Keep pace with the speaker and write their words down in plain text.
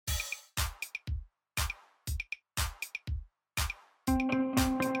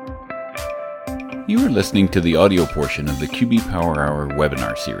You are listening to the audio portion of the QB Power Hour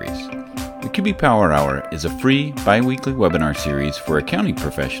webinar series. The QB Power Hour is a free bi-weekly webinar series for accounting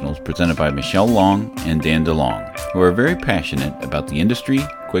professionals presented by Michelle Long and Dan DeLong, who are very passionate about the industry,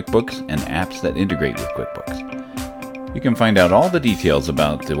 QuickBooks, and apps that integrate with QuickBooks. You can find out all the details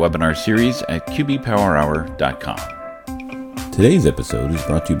about the webinar series at qbpowerhour.com. Today's episode is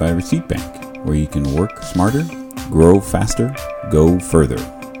brought to you by Receipt Bank, where you can work smarter, grow faster, go further.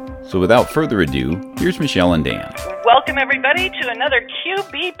 So without further ado, here's Michelle and Dan. Welcome, everybody, to another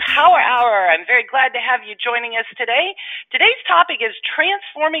QB Power Hour. I'm very glad to have you joining us today. Today's topic is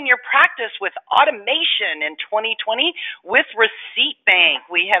transforming your practice with automation in 2020 with Receipt Bank.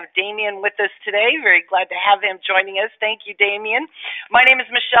 We have Damien with us today. Very glad to have him joining us. Thank you, Damien. My name is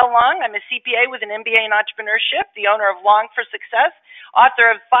Michelle Long. I'm a CPA with an MBA in entrepreneurship, the owner of Long for Success,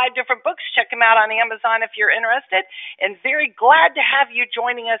 author of 5 different books. Check them out on Amazon if you're interested. And very glad to have you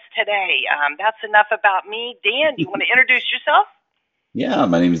joining us today. That's enough about me. Dan, do you want to introduce yourself? Yeah,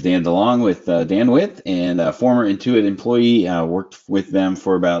 my name is Dan DeLong with Dan Witt, and a former Intuit employee. Worked with them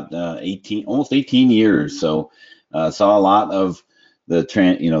for about almost 18 years. So saw a lot of the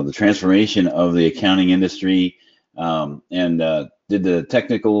transformation of the accounting industry, and did the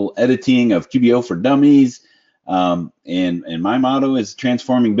technical editing of QBO for Dummies. And my motto is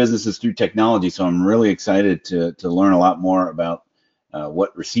transforming businesses through technology. So I'm really excited to learn a lot more about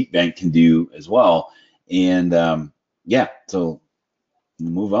what Receipt Bank can do as well. And so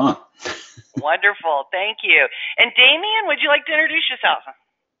move on. Wonderful. Thank you. And Damien, would you like to introduce yourself?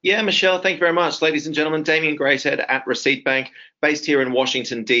 Yeah, Michelle, thank you very much. Ladies and gentlemen, Damien Greathead at Receipt Bank, based here in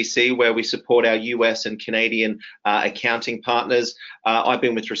Washington, D.C., where we support our U.S. and Canadian accounting partners. I've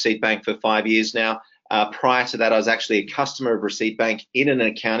been with Receipt Bank for 5 years now. Prior to that, I was actually a customer of Receipt Bank in an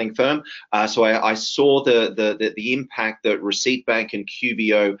accounting firm. So I saw the impact that Receipt Bank and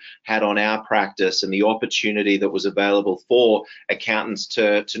QBO had on our practice and the opportunity that was available for accountants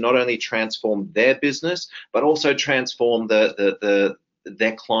to not only transform their business, but also transform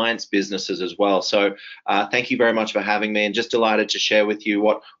their clients' businesses as well. So thank you very much for having me, and just delighted to share with you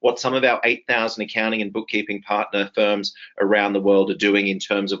what some of our 8,000 accounting and bookkeeping partner firms around the world are doing in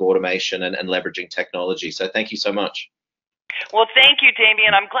terms of automation and leveraging technology. So thank you so much. Well, thank you,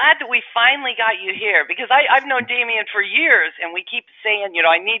 Damien. I'm glad that we finally got you here, because I've known Damien for years, and we keep saying,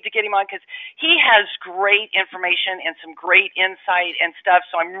 I need to get him on because he has great information and some great insight and stuff.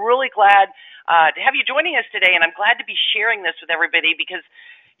 So I'm really glad to have you joining us today, and I'm glad to be sharing this with everybody because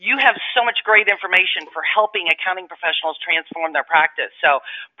you have so much great information for helping accounting professionals transform their practice. So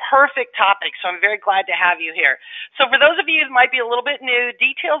perfect topic. So I'm very glad to have you here. So for those of you who might be a little bit new,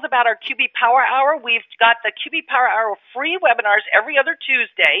 details about our QB Power Hour. We've got the QB Power Hour free webinars every other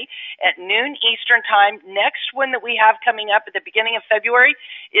Tuesday at noon Eastern Time. Next one that we have coming up at the beginning of February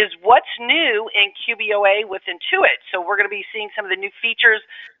is what's new in QBOA with Intuit. So we're going to be seeing some of the new features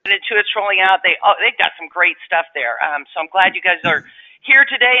that Intuit's rolling out. They've got some great stuff there. So I'm glad you guys are here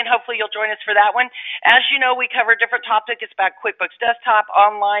today, and hopefully you'll join us for that one. As you know, we cover different topics about QuickBooks Desktop,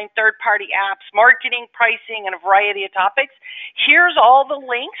 online, third-party apps, marketing, pricing, and a variety of topics. Here's all the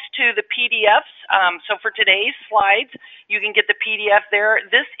links to the PDFs. So for today's slides, you can get the PDF there.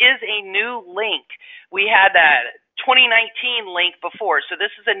 This is a new link. We had a 2019 link before, so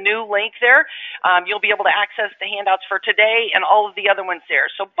this is a new link there. You'll be able to access the handouts for today and all of the other ones there.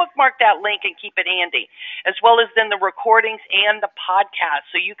 So bookmark that link and keep it handy, as well as then the recordings and the podcast,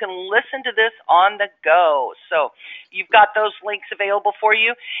 so you can listen to this on the go. So you've got those links available for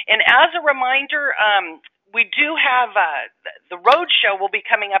you. And as a reminder, we do have the roadshow will be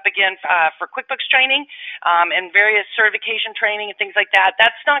coming up again for QuickBooks training and various certification training and things like that.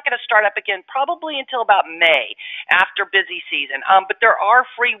 That's not going to start up again probably until about May after busy season. But there are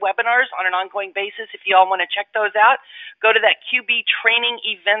free webinars on an ongoing basis. If you all want to check those out, go to that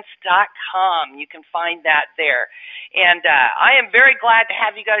qbtrainingevents.com. You can find that there. And I am very glad to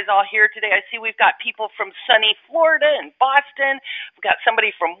have you guys all here today. I see we've got people from sunny Florida and Boston. We've got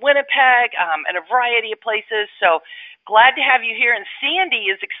somebody from Winnipeg and a variety of places. So glad to have you here. And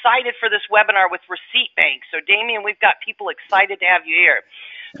Sandy is excited for this webinar with Receipt Bank. So Damien, we've got people excited to have you here.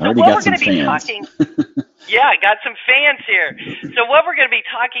 So what we're going to be talking, I got some fans here. So what we're going to be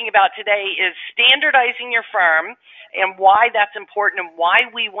talking about today is standardizing your firm and why that's important and why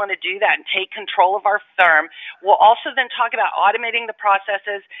we want to do that and take control of our firm. We'll also then talk about automating the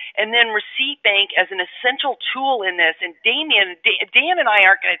processes, and then Receipt Bank as an essential tool in this. And Dan and I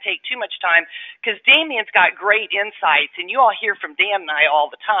aren't going to take too much time because Damien's got great insights, and you all hear from Dan and I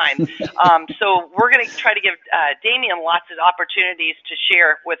all the time. So we're going to try to give Damien lots of opportunities to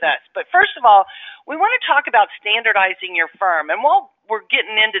share with us. But first of all, we want to talk about standardizing your firm. And while we're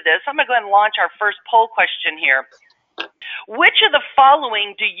getting into this, I'm going to go ahead and launch our first poll question here. Which of the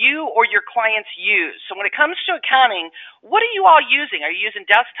following do you or your clients use? So when it comes to accounting, what are you all using? Are you using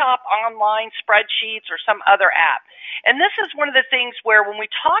desktop, online, spreadsheets, or some other app? And this is one of the things where when we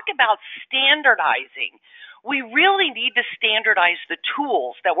talk about standardizing, we really need to standardize the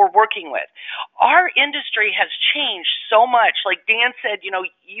tools that we're working with. Our industry has changed so much. Like Dan said,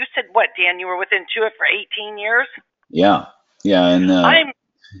 you said what, Dan, you were with Intuit for 18 years? Yeah. And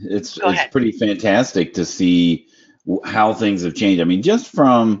it's ahead. pretty fantastic to see how things have changed. I mean, just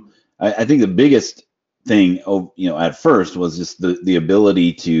from, I think the biggest thing, at first was just the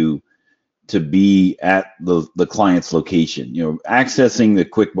ability to be at the client's location, accessing the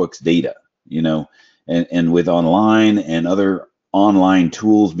QuickBooks data, and with online and other online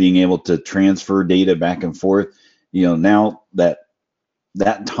tools, being able to transfer data back and forth, now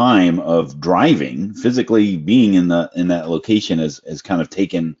that time of driving, physically being in that location has kind of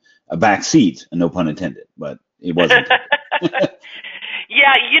taken a back seat, no pun intended, but it wasn't.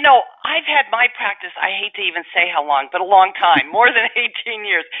 Yeah, I've had my practice, I hate to even say how long, but a long time, more than 18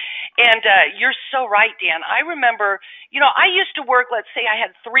 years. And you're so right, Dan. I remember, I used to work, let's say I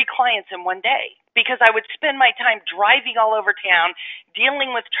had 3 clients in one day because I would spend my time driving all over town,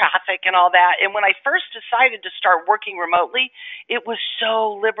 dealing with traffic and all that. And when I first decided to start working remotely, it was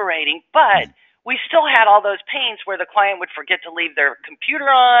so liberating. But we still had all those pains where the client would forget to leave their computer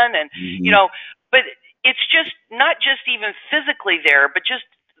on and, but it's just not just even physically there, but just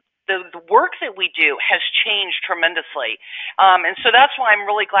the work that we do has changed tremendously. And so that's why I'm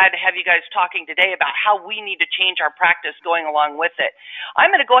really glad to have you guys talking today about how we need to change our practice going along with it. I'm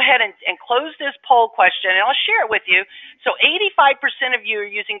going to go ahead and close this poll question, and I'll share it with you. So 85% of you are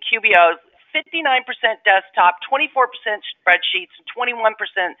using QBO, 59% desktop, 24% spreadsheets, and 21%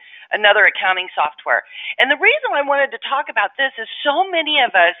 another accounting software. And the reason I wanted to talk about this is so many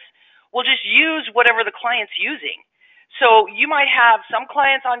of us will just use whatever the client's using. So you might have some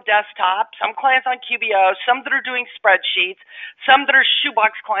clients on desktop, some clients on QBO, some that are doing spreadsheets, some that are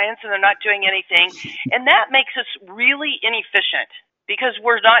shoebox clients and they're not doing anything. And that makes us really inefficient because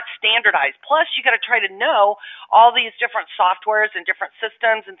we're not standardized. Plus, you got to try to know all these different softwares and different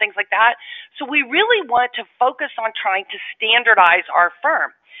systems and things like that. So we really want to focus on trying to standardize our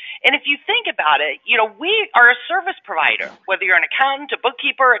firm. And if you think about it, we are a service provider, whether you're an accountant, a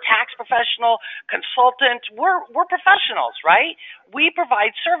bookkeeper, a tax professional, consultant, we're professionals, right? We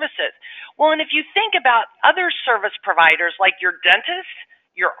provide services. Well, and if you think about other service providers like your dentist,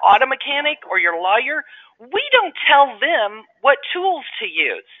 your auto mechanic, or your lawyer, we don't tell them what tools to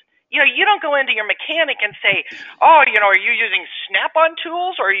use. You don't go into your mechanic and say, are you using Snap-on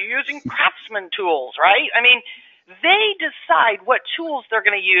tools or are you using Craftsman tools, right? I mean, they decide what tools they're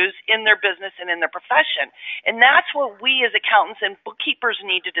going to use in their business and in their profession. And that's what we as accountants and bookkeepers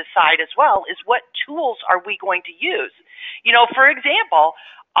need to decide as well, is what tools are we going to use? For example,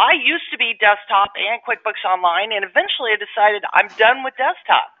 I used to be desktop and QuickBooks Online, and eventually I decided I'm done with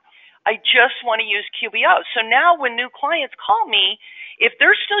desktop. I just want to use QBO. So now when new clients call me, if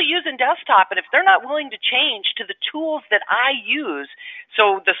they're still using desktop and if they're not willing to change to the tools that I use,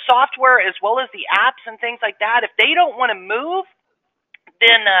 so the software as well as the apps and things like that, if they don't want to move,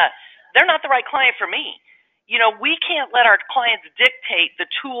 then they're not the right client for me. We can't let our clients dictate the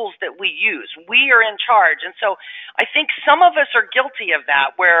tools that we use. We are in charge. And so I think some of us are guilty of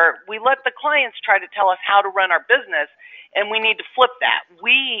that, where we let the clients try to tell us how to run our business, and we need to flip that.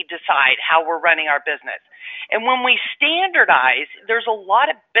 We decide how we're running our business. And when we standardize, there's a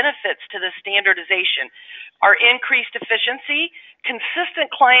lot of benefits to the standardization. Our increased efficiency,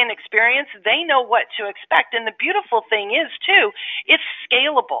 consistent client experience, they know what to expect. And the beautiful thing is, too, it's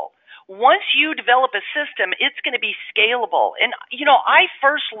scalable. Once you develop a system, it's going to be scalable. And, I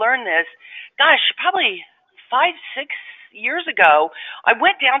first learned this, probably 5, 6 years ago. I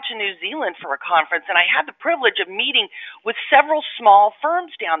went down to New Zealand for a conference, and I had the privilege of meeting with several small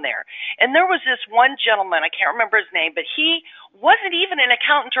firms down there. And there was this one gentleman, I can't remember his name, but he wasn't even an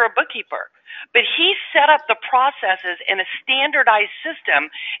accountant or a bookkeeper. But he set up the processes in a standardized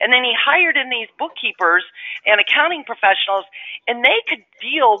system, and then he hired in these bookkeepers and accounting professionals, and they could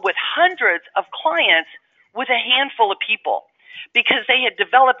deal with hundreds of clients with a handful of people, because they had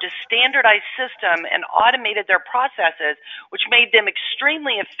developed a standardized system and automated their processes, which made them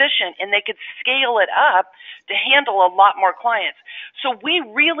extremely efficient, and they could scale it up to handle a lot more clients. So we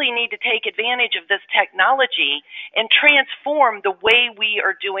really need to take advantage of this technology and transform the way we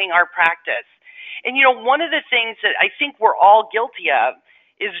are doing our practice. And, one of the things that I think we're all guilty of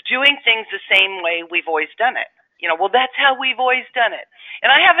is doing things the same way we've always done it. Well, that's how we've always done it.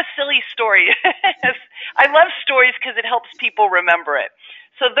 And I have a silly story. I love stories because it helps people remember it.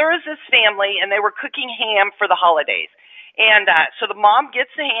 So there is this family, and they were cooking ham for the holidays. And so the mom gets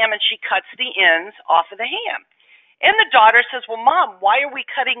the ham, and she cuts the ends off of the ham. And the daughter says, well, Mom, why are we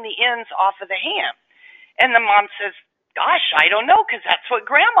cutting the ends off of the ham? And the mom says, gosh, I don't know, because that's what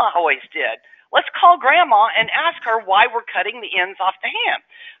Grandma always did. Let's call Grandma and ask her why we're cutting the ends off the ham.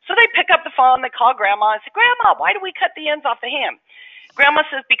 So they pick up the phone, they call Grandma and say, Grandma, why do we cut the ends off the ham? Grandma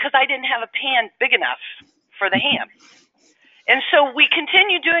says, because I didn't have a pan big enough for the ham. And so we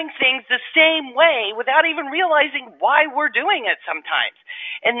continue doing things the same way without even realizing why we're doing it sometimes.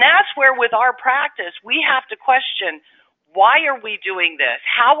 And that's where with our practice, we have to question, why are we doing this?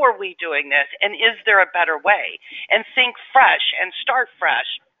 How are we doing this? And is there a better way? And think fresh and start fresh,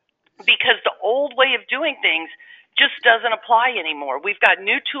 because the old way of doing things just doesn't apply anymore. We've got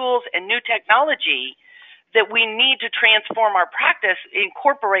new tools and new technology that we need to transform our practice,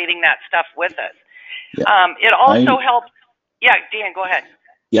 incorporating that stuff with us. Yeah. It also helps. Yeah, Dan, go ahead.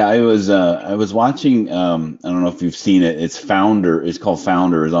 Yeah, I was watching. I don't know if you've seen it. It's Founder. It's called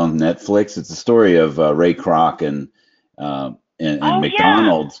Founder. It's on Netflix. It's a story of Ray Kroc and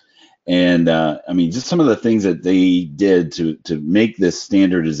McDonald's. Yeah. And I mean, just some of the things that they did to make this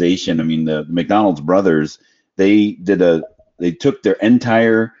standardization. I mean, the McDonald's brothers, they took their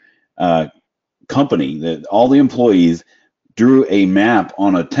entire company, all the employees, drew a map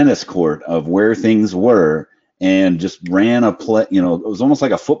on a tennis court of where things were, and just ran a play. It was almost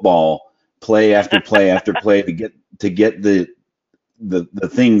like a football play after play after play to get the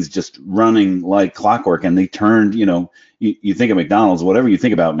things just running like clockwork. And they turned, you think of McDonald's, whatever you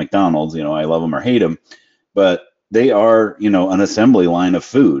think about McDonald's, I love them or hate them, but they are, an assembly line of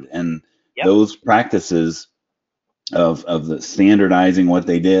food. And yep. Those practices of the standardizing what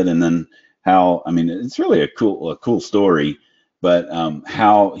they did, and then how, I mean, it's really a cool story, but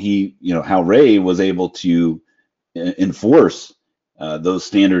how how Ray was able to enforce those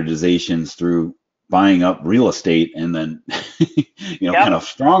standardizations through buying up real estate, and then yep. kind of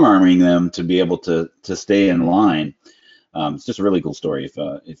strong arming them to be able to stay in line. It's just a really cool story. If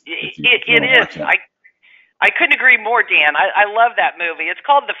you it is. I couldn't agree more, Dan. I love that movie. It's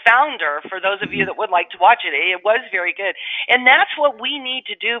called The Founder, for those of you that would like to watch it. It was very good. And that's what we need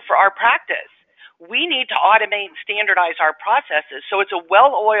to do for our practice. We need to automate and standardize our processes so it's a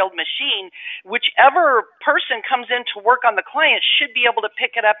well-oiled machine. Whichever person comes in to work on the client should be able to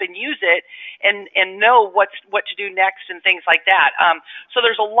pick it up and use it and know what to do next and things like that. So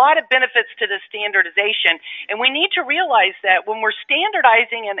there's a lot of benefits to this standardization, and we need to realize that when we're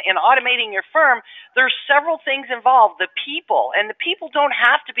standardizing and automating your firm, there's several things involved. The people don't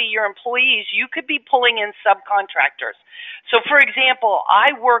have to be your employees. You could be pulling in subcontractors. So, for example,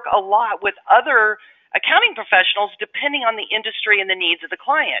 I work a lot with other accounting professionals depending on the industry and the needs of the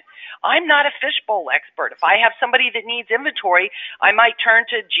client. I'm not a fishbowl expert. If I have somebody that needs inventory, I might turn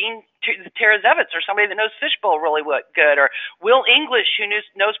to Gene Terazevitz, or somebody that knows fishbowl really good, or Will English, who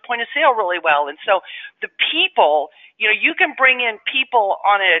knows point of sale really well. And so the people, you can bring in people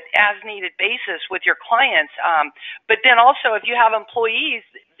on an as-needed basis with your clients, but then also if you have employees,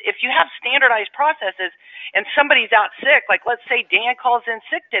 if you have standardized processes and somebody's out sick, like let's say Dan calls in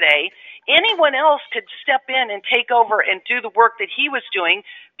sick today, anyone else could step in and take over and do the work that he was doing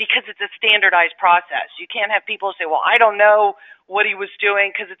because it's a standardized process. You can't have people say, well, I don't know what he was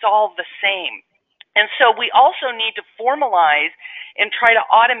doing, because it's all the same. And so we also need to formalize and try to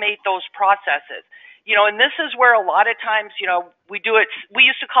automate those processes. And this is where a lot of times, we do it, we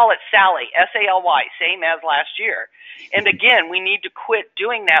used to call it SALY, S-A-L-Y, same as last year. And again, we need to quit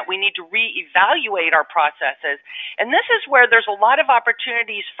doing that. We need to reevaluate our processes. And this is where there's a lot of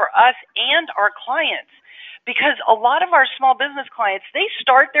opportunities for us and our clients, because a lot of our small business clients, they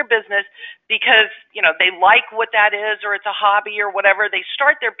start their business because, they like what that is, or it's a hobby or whatever. They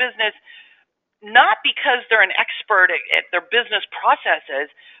start their business not because they're an expert at their business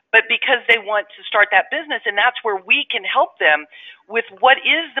processes, but because they want to start that business. And that's where we can help them with what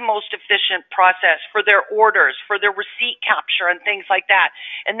is the most efficient process for their orders, for their receipt capture and things like that.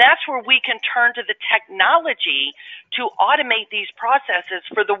 And that's where we can turn to the technology to automate these processes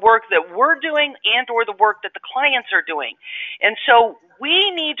for the work that we're doing and or the work that the clients are doing. And so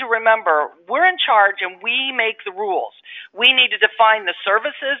we need to remember we're in charge and we make the rules. We need to define the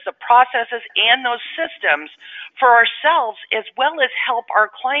services, the processes, and those systems for ourselves, as well as help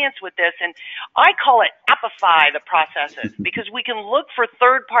our clients with this. And I call it appify the processes, because we can look for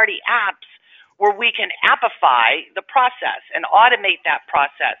third-party apps where we can appify the process and automate that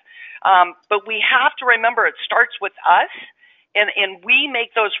process. But we have to remember it starts with us, And we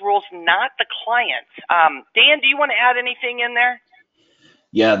make those rules, not the clients. Dan, do you want to add anything in there?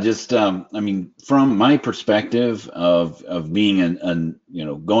 Yeah, just I mean, from my perspective of being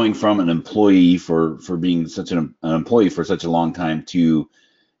going from an employee for being such an employee for such a long time to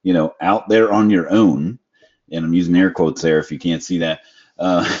out there on your own, and I'm using air quotes there if you can't see that,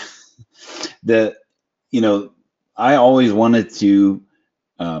 that I always wanted to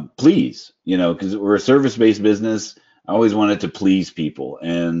please, because we're a service-based business. I always wanted to please people,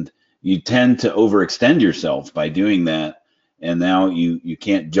 and you tend to overextend yourself by doing that. And now you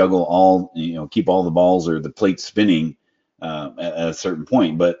can't juggle all, keep all the balls or the plates spinning at a certain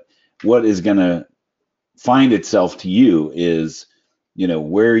point. But what is going to find itself to you is,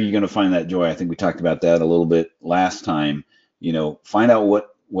 where are you going to find that joy? I think we talked about that a little bit last time. Find out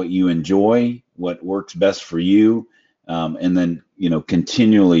what you enjoy, what works best for you, and then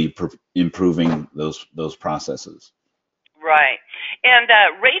continually improving those processes. Right. And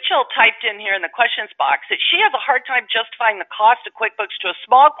Rachel typed in here in the questions box that she has a hard time justifying the cost of QuickBooks to a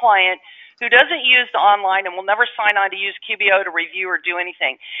small client who doesn't use the online and will never sign on to use QBO to review or do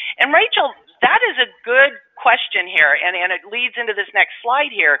anything. And Rachel, that is a good question here, and it leads into this next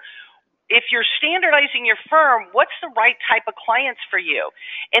slide here. If you're standardizing your firm, what's the right type of clients for you?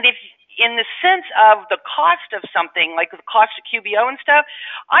 And if in the sense of the cost of something, like the cost of QBO and stuff,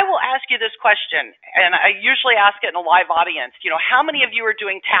 I will ask you this question, and I usually ask it in a live audience. How many of you are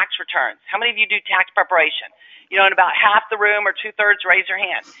doing tax returns? How many of you do tax preparation? And about half the room or 2/3 raise their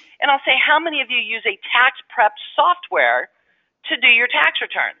hand. And I'll say, how many of you use a tax prep software to do your tax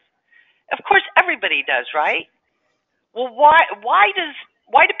returns? Of course, everybody does, right? Well, why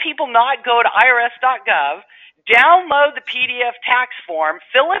do people not go to irs.gov, download the PDF tax form,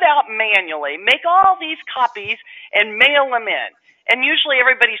 fill it out manually, make all these copies, and mail them in? And usually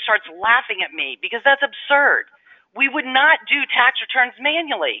everybody starts laughing at me because that's absurd. We would not do tax returns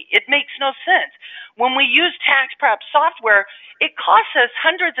manually. It makes no sense. When we use tax prep software, it costs us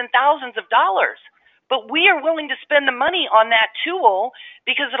hundreds and thousands of dollars. But we are willing to spend the money on that tool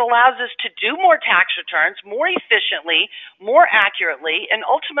because it allows us to do more tax returns more efficiently, more accurately, and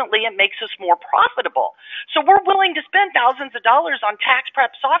ultimately it makes us more profitable. So we're willing to spend thousands of dollars on tax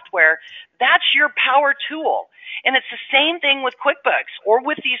prep software. That's your power tool. And it's the same thing with QuickBooks or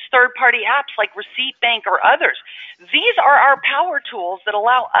with these third-party apps like Receipt Bank or others. These are our power tools that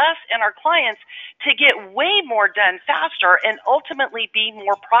allow us and our clients to get way more done faster and ultimately be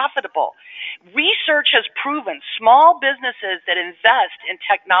more profitable. Research has proven small businesses that invest in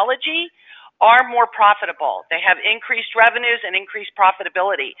technology are more profitable. They have increased revenues and increased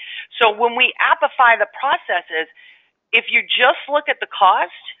profitability. So when we appify the processes, if you just look at the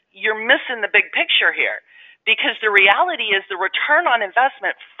cost, you're missing the big picture here. Because the reality is the return on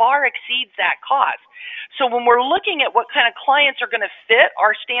investment far exceeds that cost. So when we're looking at what kind of clients are going to fit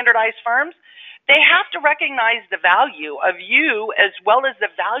our standardized firms, they have to recognize the value of you as well as the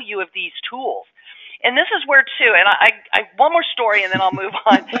value of these tools. And this is where, too, and I one more story and then I'll move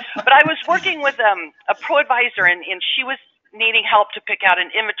on. But I was working with a pro advisor, and she was needing help to pick out an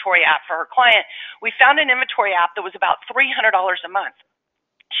inventory app for her client. We found an inventory app that was about $300 a month.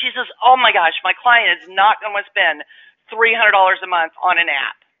 She says, oh my gosh, my client is not going to spend $300 a month on an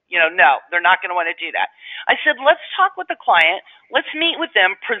app. No, they're not going to want to do that. I said, let's talk with the client. Let's meet with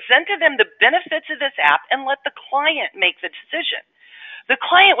them, present to them the benefits of this app, and let the client make the decision. The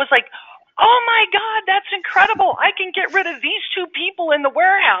client was like, oh my God, that's incredible. I can get rid of these 2 people in the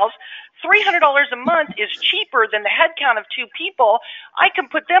warehouse. $300 a month is cheaper than the headcount of 2 people. I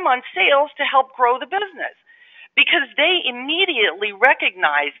can put them on sales to help grow the business. Because they immediately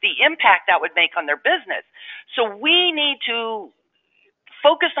recognize the impact that would make on their business. So we need to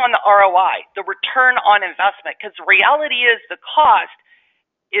focus on the ROI, the return on investment, because the reality is the cost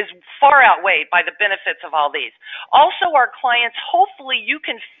is far outweighed by the benefits of all these. Also, our clients, hopefully you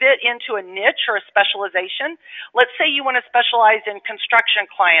can fit into a niche or a specialization. Let's say you want to specialize in construction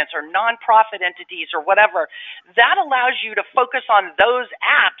clients or nonprofit entities or whatever. That allows you to focus on those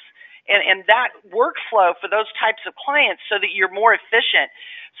apps and that workflow for those types of clients so that you're more efficient.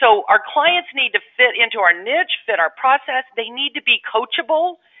 So our clients need to fit into our niche, fit our process. They need to be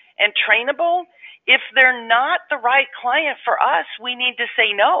coachable and trainable. If they're not the right client for us, we need to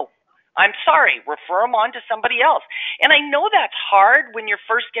say no. I'm sorry, refer them on to somebody else. And I know that's hard when you're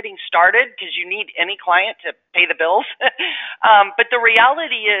first getting started because you need any client to pay the bills. But the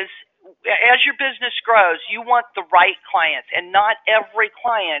reality is, as your business grows, you want the right clients, and not every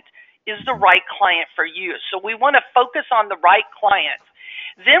client is the right client for you. So we want to focus on the right clients.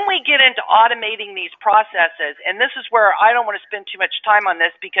 Then we get into automating these processes, and this is where I don't want to spend too much time on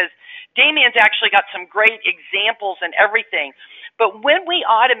this because Damien's actually got some great examples and everything. But when we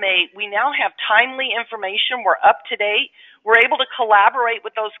automate, we now have timely information. We're up to date. We're able to collaborate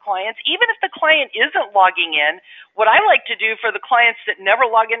with those clients. Even if the client isn't logging in, what I like to do for the clients that never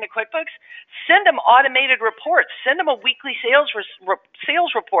log into QuickBooks, send them automated reports. Send them a weekly sales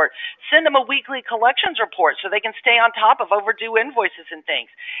report. Send them a weekly collections report so they can stay on top of overdue invoices and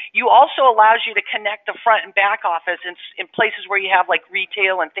things. You also allows you to connect the front and back office in places where you have like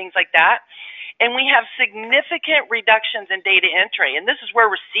retail and things like that. And we have significant reductions in data entry. And this is where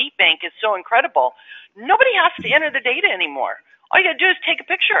Receipt Bank is so incredible. Nobody has to enter the data anymore. All you got to do is take a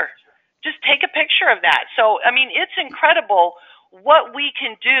picture. Just take a picture of that. So, I mean, it's incredible what we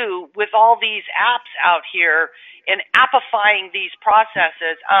can do with all these apps out here and appifying these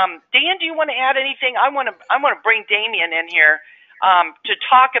processes. Dan, do you want to add anything? I want to bring Damien in here to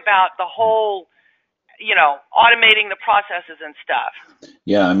talk about the whole, automating the processes and stuff.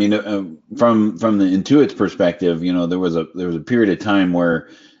 Yeah, I mean, from the Intuit's perspective, there was a period of time where,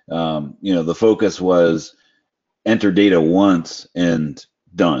 the focus was enter data once and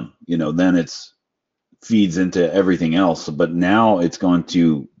done. Then it's feeds into everything else. But now it's going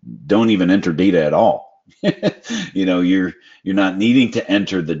to don't even enter data at all. You're not needing to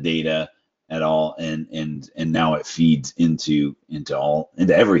enter the data at all, and now it feeds into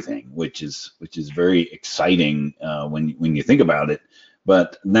everything, which is very exciting when you think about it.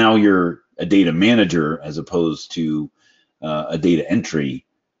 But now you're a data manager as opposed to a data entry,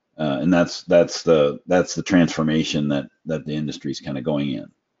 and that's the transformation that the industry is kind of going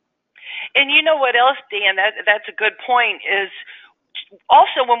in. And you know what else, Dan? That's a good point. Is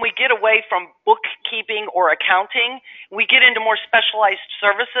also when we get away from bookkeeping or accounting, we get into more specialized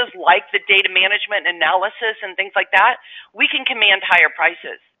services like the data management analysis and things like that. We can command higher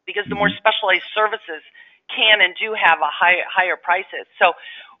prices because the more specialized services can and do have a higher prices. So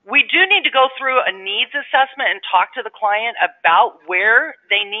we do need to go through a needs assessment and talk to the client about where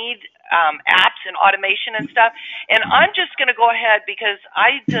they need apps and automation and stuff. And I'm just going to go ahead because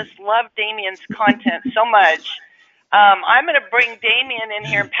I just love Damien's content so much. I'm going to bring Damien in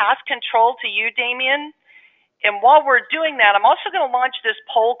here and pass control to you, Damien. And while we're doing that, I'm also going to launch this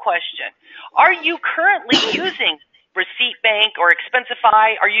poll question. Are you currently using Receipt Bank or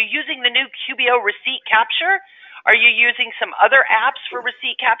Expensify? Are you using the new QBO Receipt Capture? Are you using some other apps for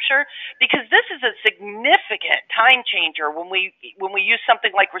receipt capture? Because this is a significant time changer when we use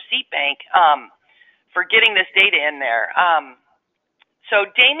something like Receipt Bank for getting this data in there. So,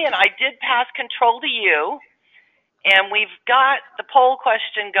 Damien, I did pass control to you. And we've got the poll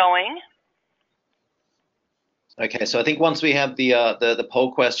question going. Okay, so I think once we have the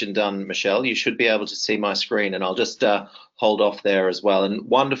poll question done, Michelle, you should be able to see my screen, and I'll just hold off there as well. And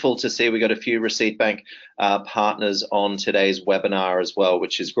wonderful to see we got a few Receipt Bank partners on today's webinar as well,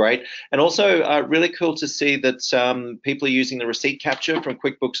 which is great. And also really cool to see that people are using the receipt capture from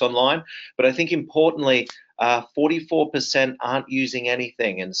QuickBooks Online. But I think importantly, 44% aren't using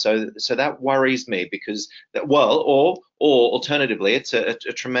anything, and so that worries me because or alternatively, it's a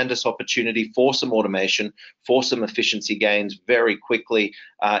tremendous opportunity for some automation, for some efficiency gains very quickly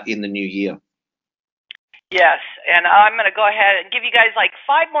in the new year. Yes, and I'm going to go ahead and give you guys like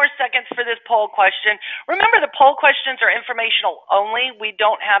 5 more seconds for this poll question. Remember, the poll questions are informational only. We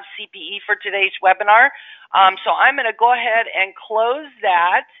don't have CPE for today's webinar. So I'm going to go ahead and close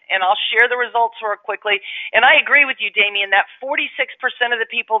that, and I'll share the results real quickly. And I agree with you, Damien, that 46% of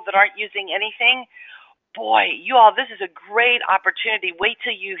the people that aren't using anything, boy, you all, this is a great opportunity. Wait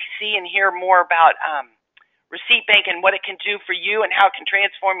till you see and hear more about Receipt Bank and what it can do for you and how it can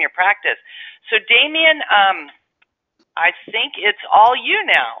transform your practice. So, Damien, I think it's all you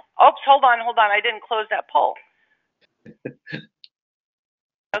now. Oops, hold on. I didn't close that poll.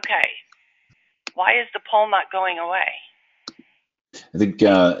 Okay. Why is the poll not going away? I think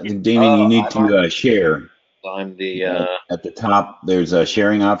Damien, you need to share. I'm the at the top. There's a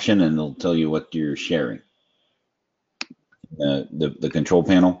sharing option, and it'll tell you what you're sharing. The control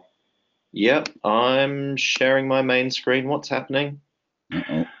panel. Yep, I'm sharing my main screen. What's happening?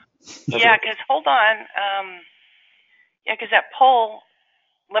 Uh-oh. Yeah, because hold on. Yeah, because that poll.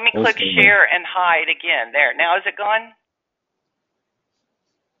 Let me click share and hide again. There. Now is it gone?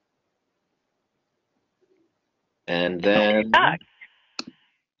 And then.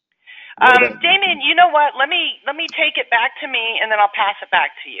 Damien, you know what? Let me take it back to me, and then I'll pass it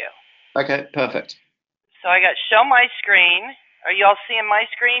back to you. Okay, perfect. So I got show my screen. Are you all seeing my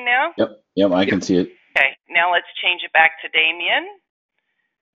screen now? Yep, I can see it. Okay, now let's change it back to Damien.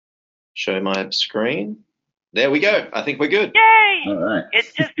 Show my screen. There we go. I think we're good. Yay! All right.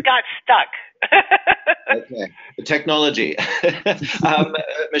 It just got stuck. Okay, the technology.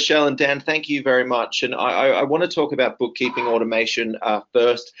 Michelle and Dan, thank you very much. And I want to talk about bookkeeping automation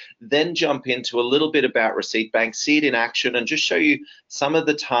first, then jump into a little bit about Receipt Bank, see it in action, and just show you some of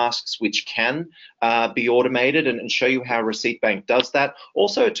the tasks which can be automated and show you how Receipt Bank does that.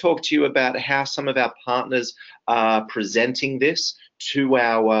 Also talk to you about how some of our partners are presenting this to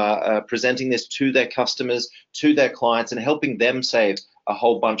their customers, to their clients, and helping them save a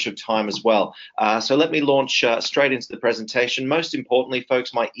whole bunch of time as well. So let me launch straight into the presentation. Most importantly,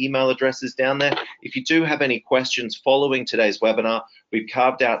 folks, my email address is down there. If you do have any questions following today's webinar, we've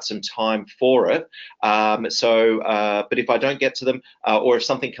carved out some time for it. But if I don't get to them, or if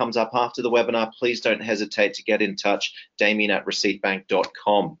something comes up after the webinar, please don't hesitate to get in touch,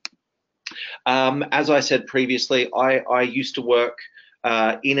 Damien@receiptbank.com. As I said previously, I used to work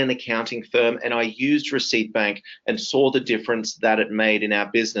in an accounting firm, and I used Receipt Bank and saw the difference that it made in our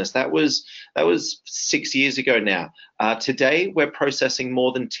business. That was 6 years ago now. Today, we're processing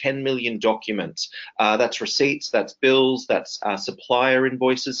more than 10 million documents. That's receipts, that's bills, that's supplier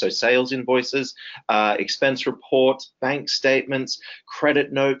invoices, so sales invoices, expense reports, bank statements,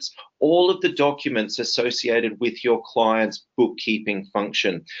 credit notes, all of the documents associated with your client's bookkeeping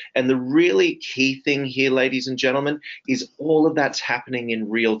function. And the really key thing here, ladies and gentlemen, is all of that's happening in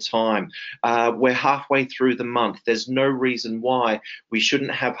real time. We're halfway through the month. There's no reason why we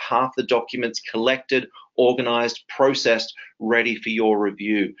shouldn't have half the documents collected, organized, processed, ready for your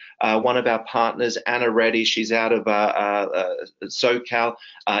review. One of our partners, Anna Reddy, she's out of SoCal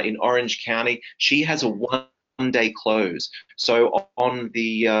in Orange County. She has a one-day close. So on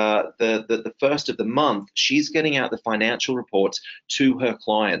the first of the month, she's getting out the financial reports to her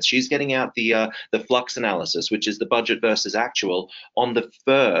clients. She's getting out the flux analysis, which is the budget versus actual, on the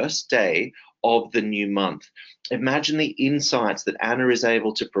first day of the new month. Imagine the insights that Anna is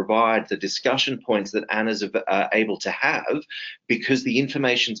able to provide, the discussion points that Anna's able to have, because the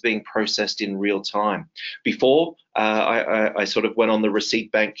information's being processed in real time. Before, I sort of went on the Receipt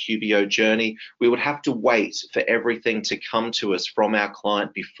Bank QBO journey. We would have to wait for everything to come to us from our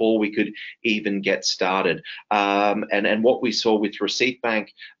client before we could even get started. And what we saw with Receipt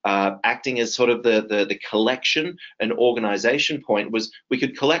Bank acting as sort of the collection and organization point was we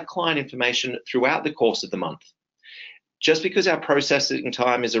could collect client information throughout the course of the month. Just because our processing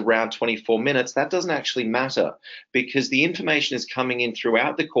time is around 24 minutes, that doesn't actually matter, because the information is coming in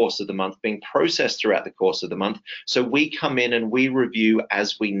throughout the course of the month, being processed throughout the course of the month. So we come in and we review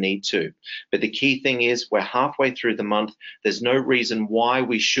as we need to. But the key thing is we're halfway through the month. There's no reason why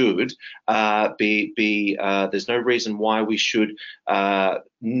we should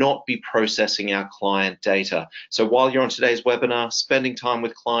not be processing our client data. So while you're on today's webinar, spending time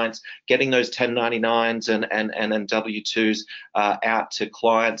with clients, getting those 1099s and W-2s out to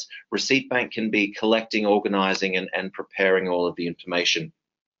clients, Receipt Bank can be collecting, organizing, and preparing all of the information.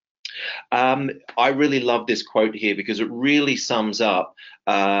 I really love this quote here because it really sums up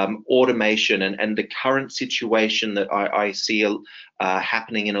automation and the current situation that I see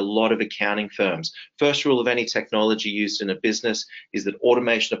happening in a lot of accounting firms. First rule of any technology used in a business is that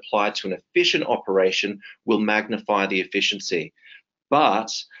automation applied to an efficient operation will magnify the efficiency.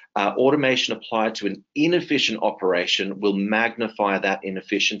 But automation applied to an inefficient operation will magnify that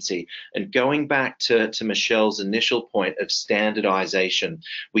inefficiency. And going back to Michelle's initial point of standardization,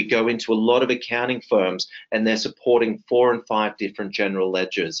 we go into a lot of accounting firms and they're supporting 4 and 5 different general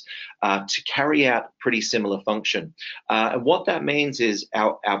ledgers to carry out pretty similar function. And what that means is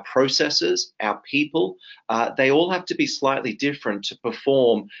our processes, our people, they all have to be slightly different to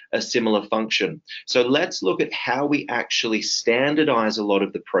perform a similar function. So let's look at how we actually standardize a lot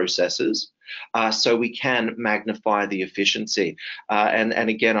of the processes so we can magnify the efficiency. And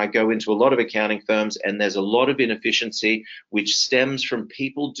again, I go into a lot of accounting firms and there's a lot of inefficiency which stems from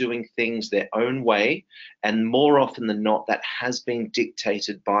people doing things their own way, and more often than not that has been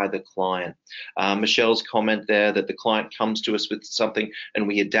dictated by the client. Michelle's comment there that the client comes to us with something and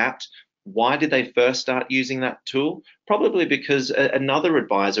we adapt. Why did they first start using that tool? Probably because another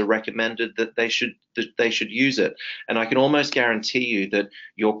advisor recommended that they should use it. And I can almost guarantee you that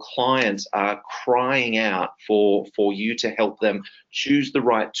your clients are crying out for you to help them choose the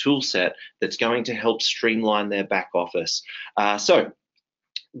right tool set that's going to help streamline their back office. So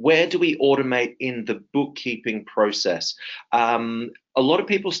where do we automate in the bookkeeping process? A lot of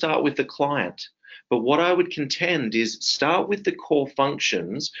people start with the client. But what I would contend is start with the core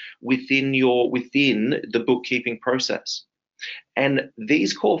functions within the bookkeeping process. And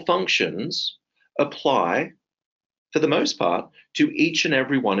these core functions apply, for the most part, to each and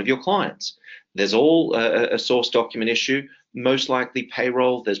every one of your clients. There's all a source document issue, most likely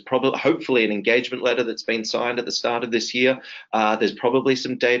payroll. There's probably, hopefully, an engagement letter that's been signed at the start of this year. There's probably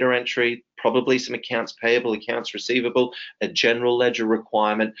some data entry, probably some accounts payable, accounts receivable, a general ledger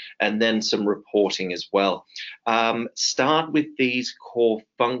requirement, and then some reporting as well. Start with these core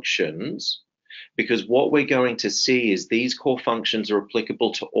functions, because what we're going to see is these core functions are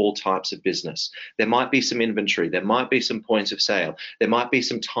applicable to all types of business. There might be some inventory, there might be some points of sale, there might be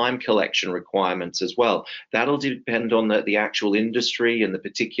some time collection requirements as well. That'll depend on the actual industry and the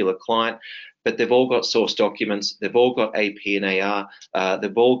particular client, but they've all got source documents, they've all got AP and AR,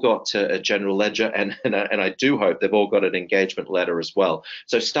 they've all got a general ledger, and I do hope they've all got an engagement letter as well.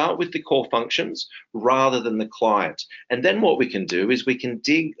 So start with the core functions rather than the client. And then what we can do is we can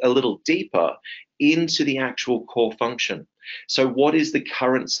dig a little deeper into the actual core function. So what is the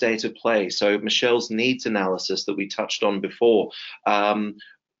current state of play? So Michelle's needs analysis that we touched on before.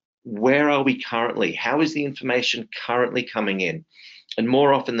 Where are we currently? How is the information currently coming in? And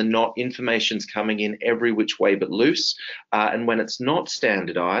more often than not, information's coming in every which way but loose. And when it's not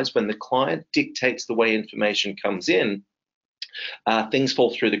standardized, when the client dictates the way information comes in, things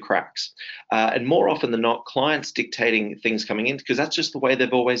fall through the cracks. And more often than not, clients dictating things coming in, because that's just the way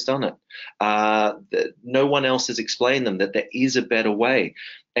they've always done it. No one else has explained them that there is a better way.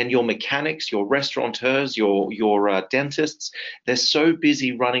 And your mechanics, your restaurateurs, your dentists, they're so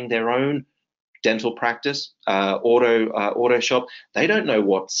busy running their own dental practice, auto shop. They don't know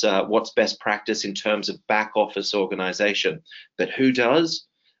what's best practice in terms of back office organization. But who does?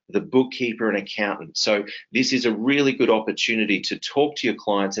 The bookkeeper and accountant. So this is a really good opportunity to talk to your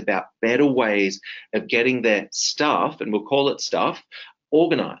clients about better ways of getting their stuff, and we'll call it stuff,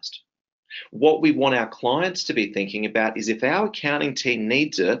 organized. What we want our clients to be thinking about is, if our accounting team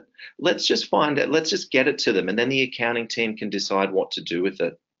needs it, let's just find it, let's just get it to them, and then the accounting team can decide what to do with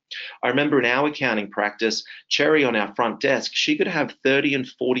it. I remember in our accounting practice, Cherry on our front desk, she could have 30 and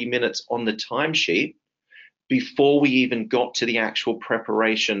 40 minutes on the timesheet before we even got to the actual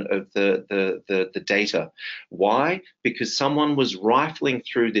preparation of the data. Why? Because someone was rifling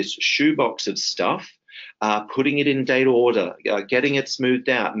through this shoebox of stuff, putting it in data order, getting it smoothed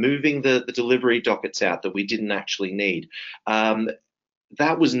out, moving the delivery dockets out that we didn't actually need.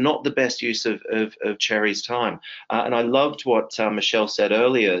 That was not the best use of Cherry's time. And I loved what Michelle said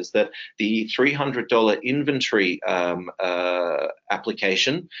earlier, is that the $300 inventory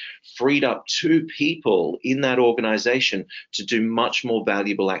application freed up 2 people in that organization to do much more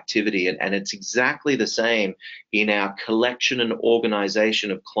valuable activity. And it's exactly the same in our collection and organization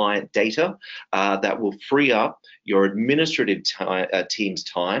of client data that will free up your administrative team's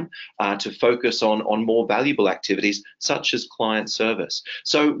time to focus on more valuable activities, such as client service.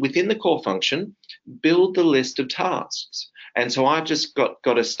 So within the core function, build the list of tasks. And so I just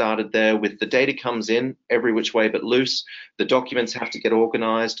got us started there with the data comes in every which way but loose. The documents have to get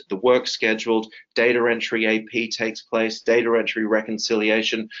organized, the work scheduled, data entry AP takes place, data entry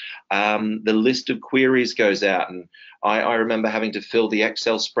reconciliation. The list of queries goes out, and I remember having to fill the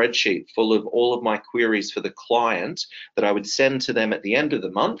Excel spreadsheet full of all of my queries for the client that I would send to them at the end of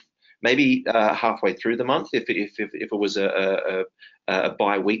the month, maybe halfway through the month if it was a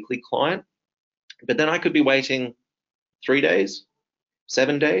bi-weekly client. But then I could be waiting 3 days,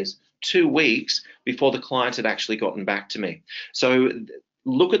 7 days, 2 weeks before the client had actually gotten back to me. So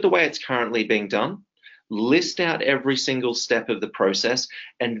look at the way it's currently being done, list out every single step of the process,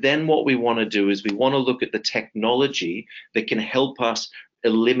 and then what we want to do is we want to look at the technology that can help us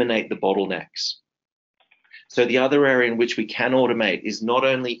eliminate the bottlenecks. So the other area in which we can automate is not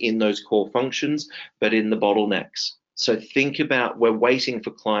only in those core functions, but in the bottlenecks. So think about, we're waiting for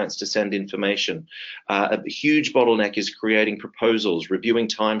clients to send information. A huge bottleneck is creating proposals, reviewing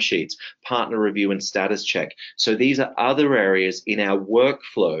timesheets, partner review, and status check. So these are other areas in our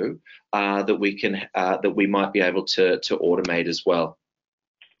workflow that we might be able to automate as well.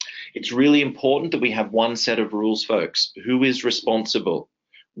 It's really important that we have one set of rules, folks. Who is responsible?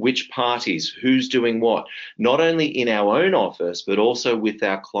 Which parties, who's doing what, not only in our own office, but also with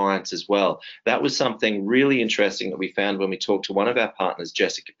our clients as well. That was something really interesting that we found when we talked to one of our partners,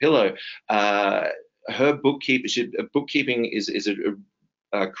 Jessica Pillow. Her bookkeeping is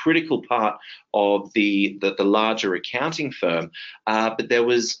a critical part of the larger accounting firm, but there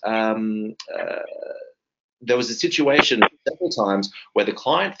was a situation several times where the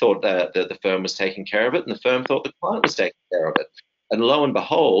client thought that the firm was taking care of it, and the firm thought the client was taking care of it. And lo and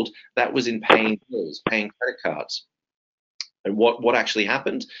behold, that was in paying bills, paying credit cards. And what actually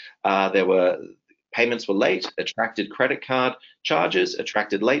happened? There were payments were late, attracted credit card charges,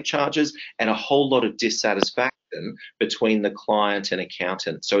 attracted late charges, and a whole lot of dissatisfaction between the client and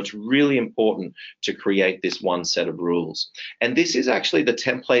accountant. So it's really important to create this one set of rules. And this is actually the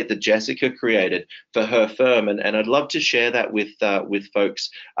template that Jessica created for her firm, and I'd love to share that with folks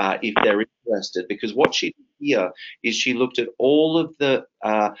if they're interested, because what she did here is she looked at all of the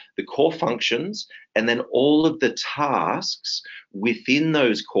core functions and then all of the tasks within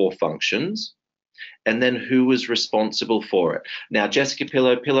those core functions, and then who was responsible for it. Now, Jessica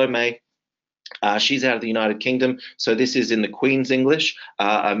Pillow-May, she's out of the United Kingdom, so this is in the Queen's English.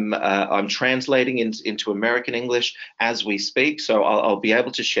 I'm translating into American English as we speak, so I'll be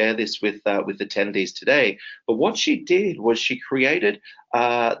able to share this with attendees today. But what she did was she created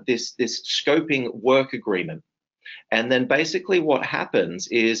this scoping work agreement, and then basically what happens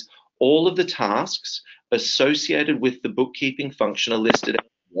is all of the tasks associated with the bookkeeping function are listed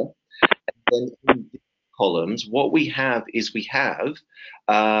here. And then in columns, what we have is we have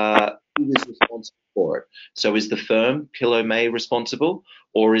who is responsible for it. So is the firm, Pillow-May, responsible,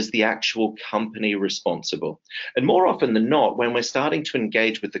 or is the actual company responsible? And more often than not, when we're starting to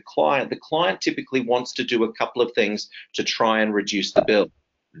engage with the client typically wants to do a couple of things to try and reduce the bill.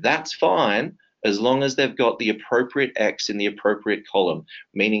 That's fine, as long as they've got the appropriate X in the appropriate column,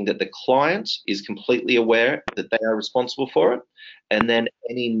 meaning that the client is completely aware that they are responsible for it, and then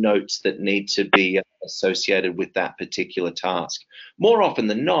any notes that need to be associated with that particular task. More often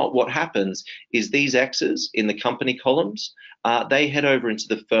than not, what happens is these X's in the company columns, they head over into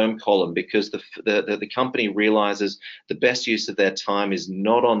the firm column, because the company realizes the best use of their time is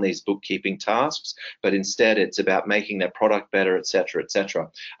not on these bookkeeping tasks, but instead it's about making their product better, etc., etc.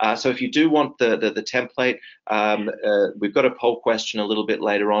 So if you do want the template, we've got a poll question a little bit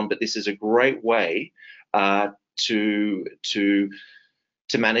later on, but this is a great way to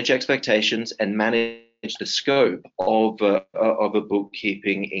manage expectations and manage the scope of a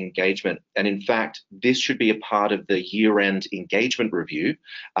bookkeeping engagement. And in fact, this should be a part of the year-end engagement review,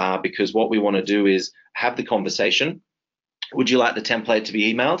 because what we want to do is have the conversation. Would you like the template to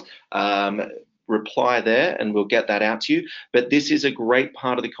be emailed? Reply there and we'll get that out to you. But this is a great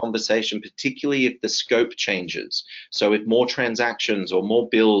part of the conversation, particularly if the scope changes. So if more transactions or more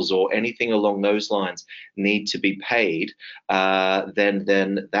bills or anything along those lines need to be paid,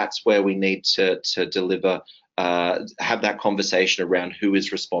 then that's where we need to deliver, have that conversation around who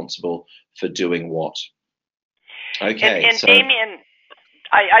is responsible for doing what. Okay. And so, Damien,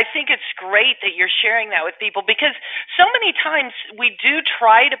 I think it's great that you're sharing that with people, because so many times we do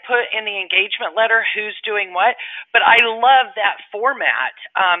try to put in the engagement letter who's doing what, but I love that format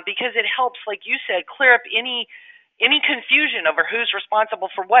because it helps, like you said, clear up any confusion over who's responsible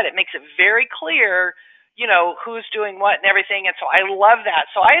for what. It makes it very clear, you know, who's doing what and everything, and so I love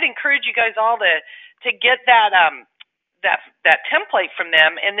that. So I'd encourage you guys all to get that that template from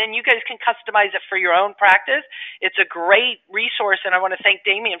them, and then you guys can customize it for your own practice. It's a great resource, and I want to thank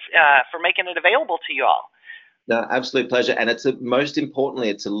Damien for making it available to you all. No, absolute pleasure. And most importantly,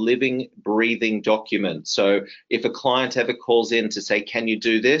 it's a living, breathing document. So if a client ever calls in to say, can you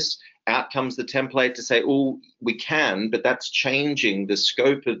do this? Out comes the template to say, oh, we can, but that's changing the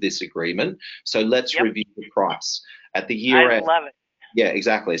scope of this agreement. So let's review the price at the year end. I love it. Yeah,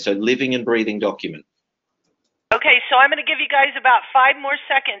 exactly. So living and breathing document. Okay, so I'm going to give you guys about 5 more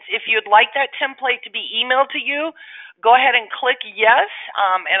seconds. If you'd like that template to be emailed to you, go ahead and click yes,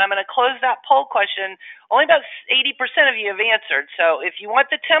 and I'm going to close that poll question. Only about 80% of you have answered, so if you want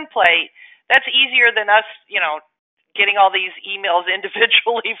the template, that's easier than us, you know, getting all these emails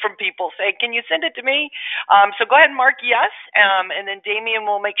individually from people saying, can you send it to me? So go ahead and mark yes, and then Damien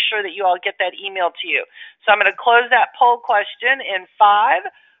will make sure that you all get that email to you. So I'm going to close that poll question in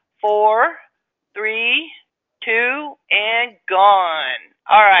 5, 4, 3, 2, and gone.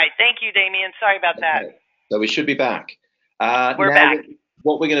 All right. Thank you, Damien. Sorry about that. Okay. So we should be back. We're back.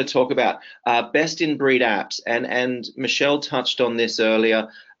 What we're going to talk about, best in breed apps. And Michelle touched on this earlier.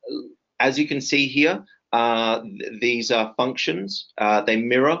 As you can see here, these are functions. They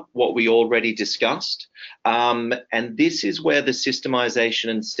mirror what we already discussed. And this is where the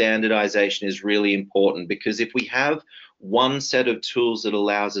systemization and standardization is really important, because if we have one set of tools that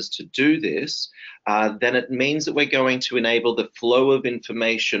allows us to do this, then it means that we're going to enable the flow of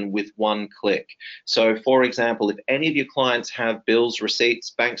information with one click. So for example, if any of your clients have bills,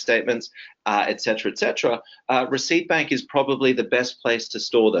 receipts, bank statements, etc., etc., Receipt Bank is probably the best place to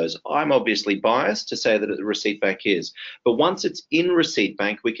store those. I'm obviously biased to say that the Receipt Bank is, but once it's in Receipt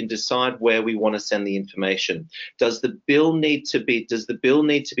Bank, we can decide where we want to send the information. Does the bill need to be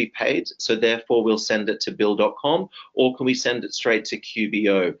paid? So therefore, we'll send it to bill.com, or can we send it straight to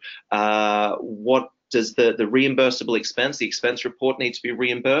QBO? What does the reimbursable expense, the expense report, need to be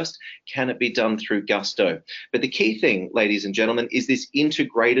reimbursed? Can it be done through Gusto? But the key thing, ladies and gentlemen, is this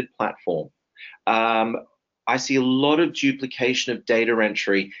integrated platform. I see a lot of duplication of data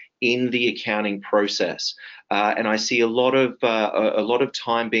entry in the accounting process, and I see a lot of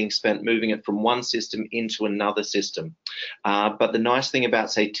time being spent moving it from one system into another system. But the nice thing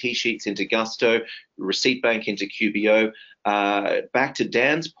about, say, T-Sheets into Gusto, Receipt Bank into QBO, back to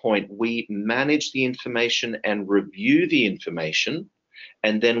Dan's point, we manage the information and review the information,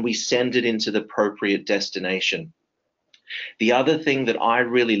 and then we send it into the appropriate destination. The other thing that I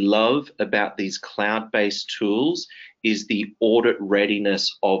really love about these cloud-based tools is the audit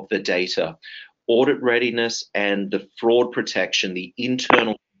readiness of the data. Audit readiness and the fraud protection, the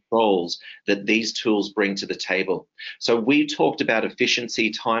internal controls that these tools bring to the table. So we talked about efficiency,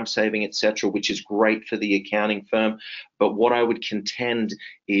 time saving, etc., which is great for the accounting firm. But what I would contend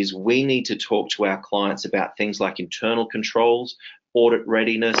is we need to talk to our clients about things like internal controls, audit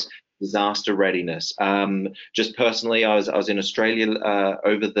readiness, disaster readiness. Just personally, I was in Australia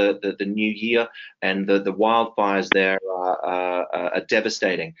over the new year, and the wildfires there are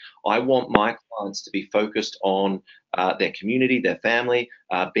devastating. I want my clients to be focused on their community, their family,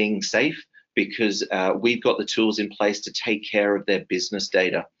 being safe, because we've got the tools in place to take care of their business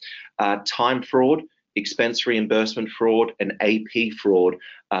data. Time fraud, expense reimbursement fraud, and AP fraud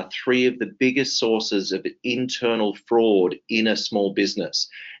are three of the biggest sources of internal fraud in a small business.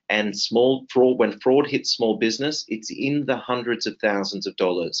 And when fraud hits small business, it's in the hundreds of thousands of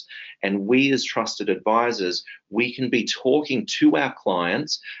dollars. And we, as trusted advisors, we can be talking to our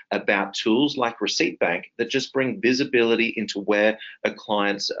clients about tools like Receipt Bank that just bring visibility into where a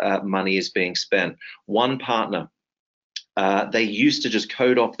client's money is being spent. One partner, they used to just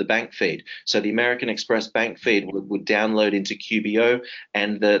code off the bank feed. So the American Express bank feed would download into QBO,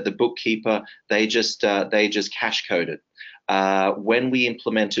 and the bookkeeper, they just cash coded. When we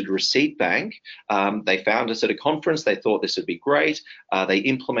implemented Receipt Bank, they found us at a conference. They thought this would be great. They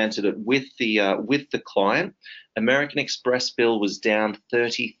implemented it with the client. American Express bill was down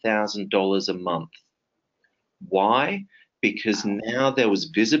 $30,000 a month. Why? Because now there was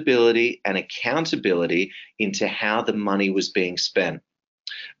visibility and accountability into how the money was being spent.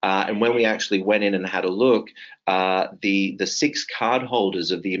 And when we actually went in and had a look, the 6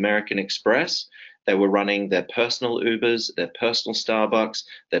 cardholders of the American Express, they were running their personal Ubers, their personal Starbucks,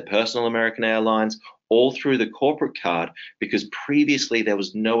 their personal American Airlines, all through the corporate card, because previously there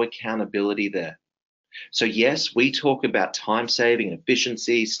was no accountability there. So yes, we talk about time saving,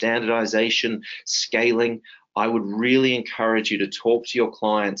 efficiency, standardization, scaling. I would really encourage you to talk to your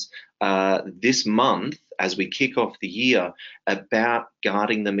clients this month as we kick off the year about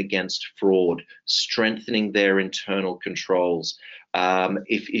guarding them against fraud, strengthening their internal controls.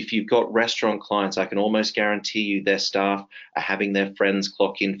 If you've got restaurant clients, I can almost guarantee you their staff are having their friends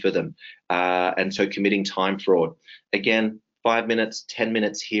clock in for them, and so committing time fraud. Again, 5 minutes, 10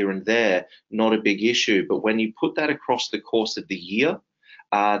 minutes here and there, not a big issue. But when you put that across the course of the year,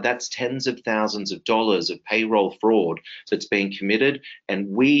 that's tens of thousands of dollars of payroll fraud that's being committed. And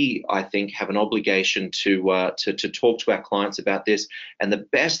we, I think, have an obligation to talk to our clients about this. And the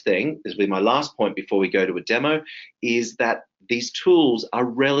best thing, is with my last point before we go to a demo, is that these tools are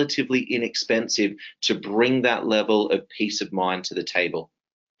relatively inexpensive to bring that level of peace of mind to the table.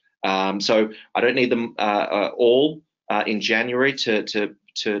 So I don't need them all in January to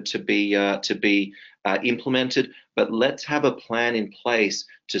be implemented, but let's have a plan in place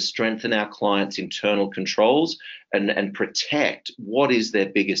to strengthen our clients' internal controls and protect what is their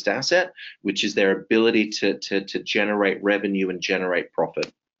biggest asset, which is their ability to generate revenue and generate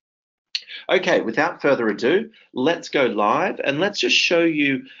profit. Okay, without further ado, let's go live and let's just show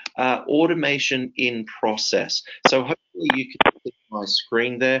you automation in process. So hopefully you can see my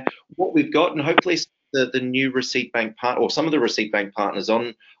screen there. What we've got, and hopefully the new Receipt Bank partner, or some of the Receipt Bank partners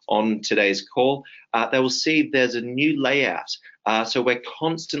on today's call, they will see there's a new layout. So we're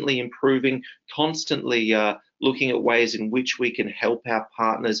constantly improving, constantly looking at ways in which we can help our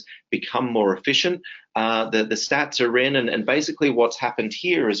partners become more efficient. The stats are in, and basically what's happened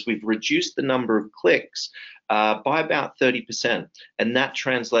here is we've reduced the number of clicks by about 30%, and that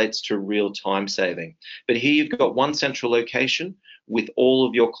translates to real time saving. But here you've got one central location with all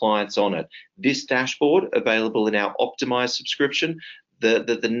of your clients on it. This dashboard, available in our optimized subscription,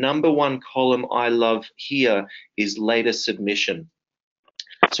 The number one column I love here is latest submission.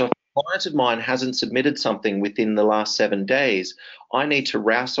 So if a client of mine hasn't submitted something within the last 7 days, I need to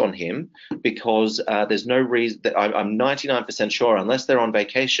rouse on him, because there's no reason that I'm 99% sure, unless they're on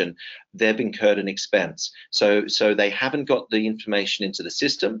vacation, they've incurred an expense. So they haven't got the information into the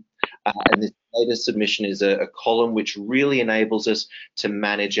system. And this latest submission is a column which really enables us to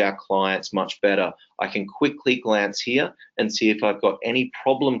manage our clients much better. I can quickly glance here and see if I've got any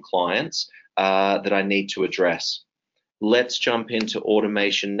problem clients that I need to address. Let's jump into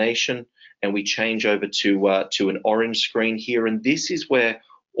Automation Nation, and we change over to an orange screen here, and this is where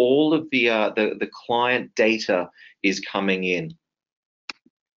all of the client data is coming in.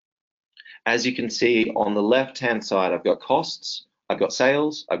 As you can see on the left-hand side, I've got costs, I've got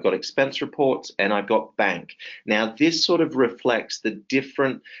sales, I've got expense reports, and I've got bank. Now, this sort of reflects the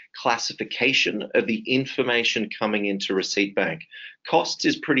different classification of the information coming into Receipt Bank. Costs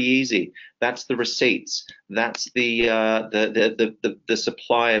is pretty easy. That's the receipts. That's the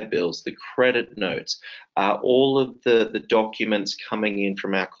supplier bills, the credit notes, all of the documents coming in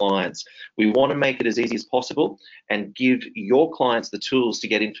from our clients. We want to make it as easy as possible and give your clients the tools to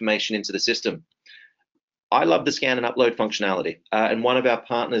get information into the system. I love the scan and upload functionality. And one of our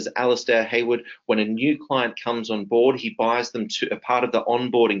partners, Alistair Hayward, when a new client comes on board, he buys them a part of the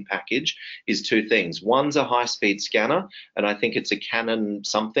onboarding package is 2 things. One's a high-speed scanner, and I think it's a Canon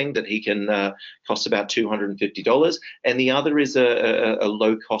something that he can cost about $250. And the other is a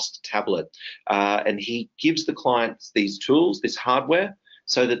low-cost tablet. And he gives the clients these tools, this hardware,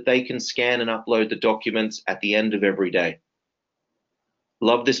 so that they can scan and upload the documents at the end of every day.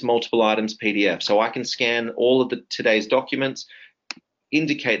 Love this multiple items PDF. So I can scan all of today's documents,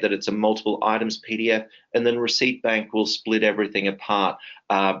 indicate that it's a multiple items PDF, and then Receipt Bank will split everything apart,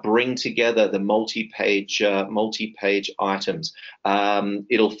 bring together the multi-page items.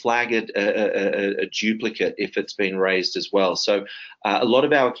 It'll flag it a duplicate if it's been raised as well. So a lot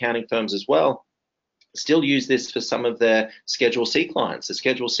of our accounting firms as well still use this for some of their Schedule C clients. The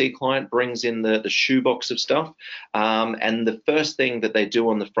Schedule C client brings in the shoebox of stuff, and the first thing that they do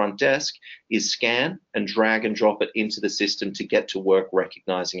on the front desk is scan and drag and drop it into the system to get to work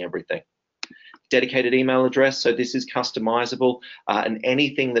recognizing everything. Dedicated email address, so this is customizable, and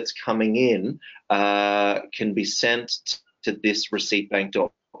anything that's coming in can be sent to this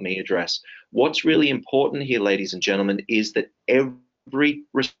receiptbank.me address. What's really important here, ladies and gentlemen, is that every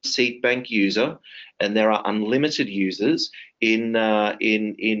Receipt Bank user, and there are unlimited users in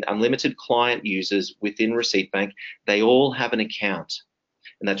unlimited client users within Receipt Bank, they all have an account.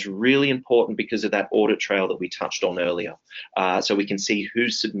 And that's really important because of that audit trail that we touched on earlier. So we can see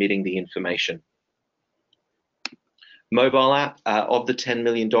who's submitting the information. Mobile app, of the 10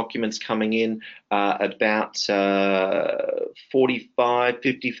 million documents coming in, about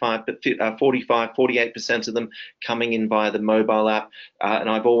 48% of them coming in via the mobile app. And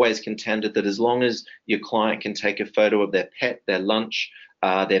I've always contended that as long as your client can take a photo of their pet, their lunch,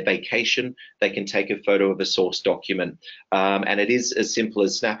 their vacation, they can take a photo of a source document. And it is as simple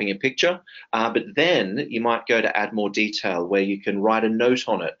as snapping a picture, but then you might go to add more detail where you can write a note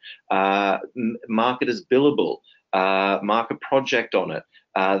on it, mark it as billable, mark a project on it.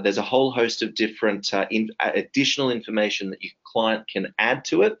 There's a whole host of different additional information that your client can add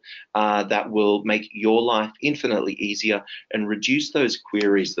to it that will make your life infinitely easier and reduce those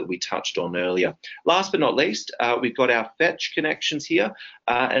queries that we touched on earlier. Last but not least, we've got our fetch connections here,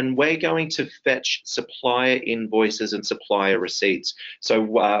 and we're going to fetch supplier invoices and supplier receipts.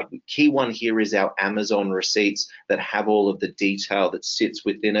 So key one here is our Amazon receipts that have all of the detail that sits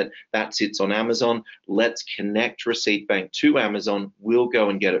within it. That sits on Amazon. Let's connect Receipt Bank to Amazon. We'll go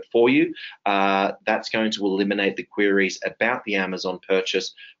and get it for you. That's going to eliminate the queries about the Amazon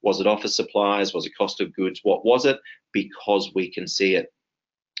purchase. Was it office supplies? Was it cost of goods? What was it? Because we can see it.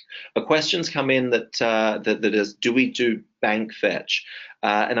 Questions come in that is, do we do bank fetch?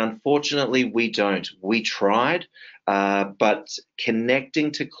 And unfortunately, we don't. We tried, but connecting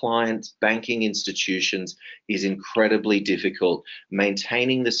to clients' banking institutions is incredibly difficult.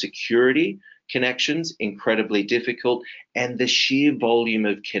 Maintaining the security connections, incredibly difficult, and the sheer volume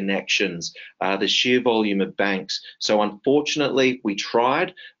of connections, the sheer volume of banks. So unfortunately, we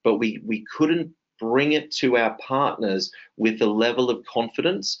tried, but we couldn't bring it to our partners with the level of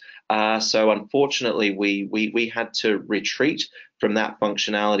confidence. So unfortunately, we had to retreat from that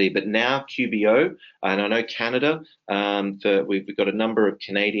functionality. But now QBO, and I know Canada, we've got a number of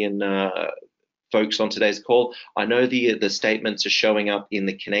Canadian folks on today's call. I know the statements are showing up in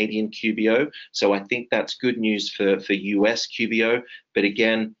the Canadian QBO, so I think that's good news for US QBO. But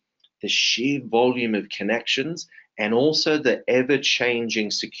again, the sheer volume of connections and also the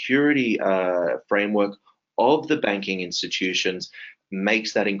ever-changing security framework of the banking institutions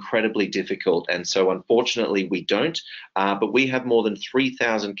makes that incredibly difficult. And so unfortunately we don't, but we have more than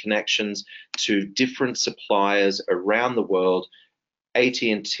 3,000 connections to different suppliers around the world,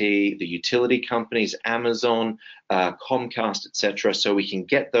 AT&T, the utility companies, Amazon, Comcast, etc. So we can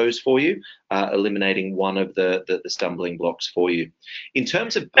get those for you, eliminating one of the stumbling blocks for you. In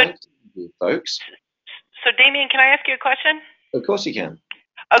terms of banks, folks. So Damien, can I ask you a question? Of course you can.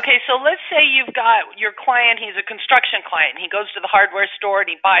 Okay, so let's say you've got your client, he's a construction client. He goes to the hardware store and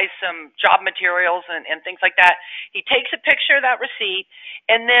he buys some job materials and things like that. He takes a picture of that receipt,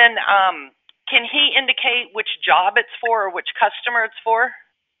 and then can he indicate which job it's for or which customer it's for?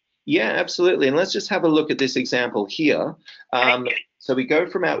 Yeah, absolutely. And let's just have a look at this example here. So we go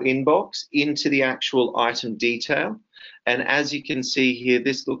from our inbox into the actual item detail. And as you can see here,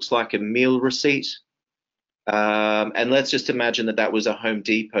 this looks like a meal receipt. And let's just imagine that that was a Home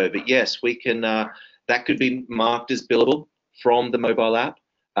Depot. But yes, we can, that could be marked as billable from the mobile app.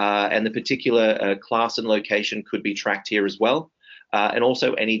 And the particular class and location could be tracked here as well. And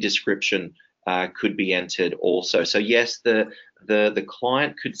also any description could be entered also. So yes, the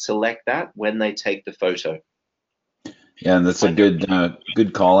client could select that when they take the photo. Yeah, and that's a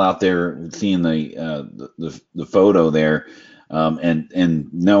good call out there, seeing the photo there, and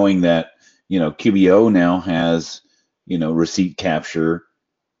knowing that, you know, QBO now has, you know, receipt capture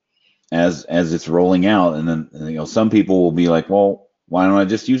as it's rolling out, and then, you know, some people will be like, well, why don't I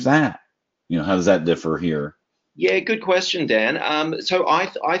just use that? You know, how does that differ here? Yeah, good question, Dan. So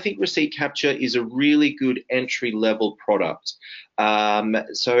I think receipt capture is a really good entry-level product.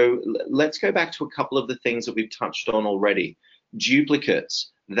 So let's go back to a couple of the things that we've touched on already.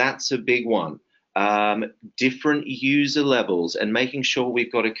 Duplicates, that's a big one. Different user levels, and making sure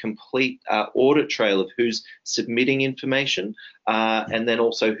we've got a complete audit trail of who's submitting information and then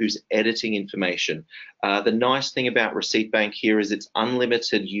also who's editing information. The nice thing about Receipt Bank here is it's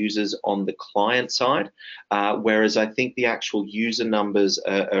unlimited users on the client side, whereas I think the actual user numbers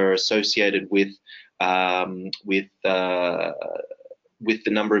are associated with the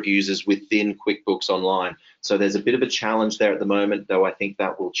number of users within QuickBooks Online. So there's a bit of a challenge there at the moment, though I think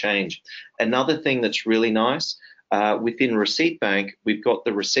that will change. Another thing that's really nice, within Receipt Bank, we've got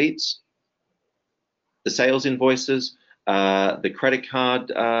the receipts, the sales invoices, the credit card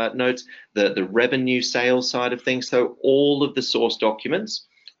notes, the revenue sales side of things. So all of the source documents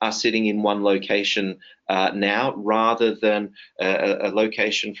are sitting in one location now, rather than a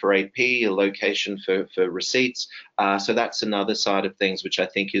location for AP, a location for receipts. So that's another side of things which I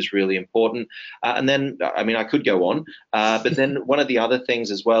think is really important. And then, I mean, I could go on, but then one of the other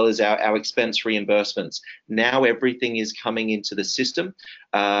things as well is our expense reimbursements. Now everything is coming into the system,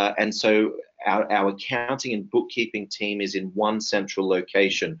 and so our accounting and bookkeeping team is in one central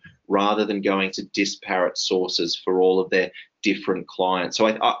location rather than going to disparate sources for all of their different clients. So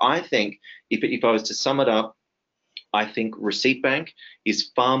I think if I was to sum it up, I think Receipt Bank is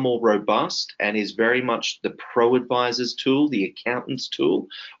far more robust and is very much the pro advisor's tool, the accountant's tool,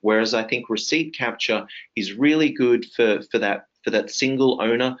 whereas I think receipt capture is really good for that single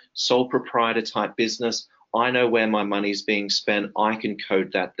owner, sole proprietor type business. I know where my money's being spent, I can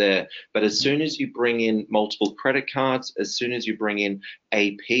code that there. But as soon as you bring in multiple credit cards, as soon as you bring in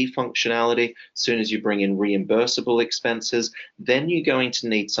AP functionality, as soon as you bring in reimbursable expenses, then you're going to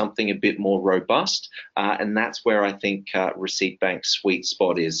need something a bit more robust. And that's where I think Receipt Bank's sweet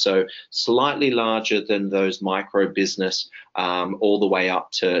spot is. So slightly larger than those micro business, all the way up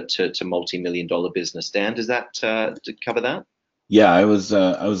to multi-million-dollar business. Dan, does that cover that? Yeah, I was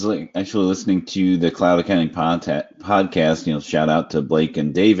actually listening to the Cloud Accounting podcast. You know, shout out to Blake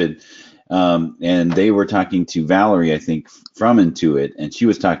and David, and they were talking to Valerie, I think, from Intuit, and she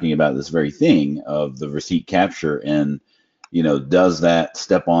was talking about this very thing of the receipt capture, and, you know, does that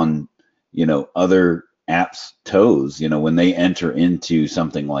step on, you know, other apps' toes, you know, when they enter into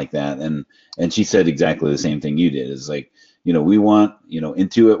something like that, and she said exactly the same thing you did. Is like, you know, we want, you know,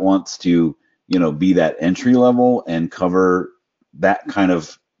 Intuit wants to, you know, be that entry level and cover that kind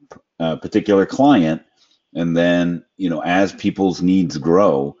of particular client, and then, you know, as people's needs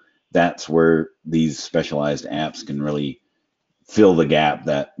grow, that's where these specialized apps can really fill the gap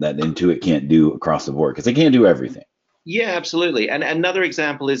that Intuit can't do across the board, because they can't do everything. Yeah, absolutely. And another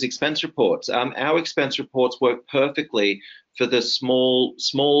example is expense reports. Our expense reports work perfectly for the small,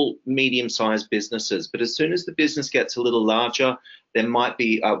 medium-sized businesses. But as soon as the business gets a little larger, there might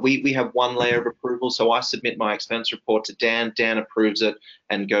be, we have one layer of approval. So I submit my expense report to Dan, Dan approves it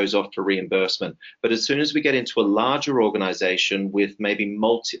and goes off for reimbursement. But as soon as we get into a larger organization with maybe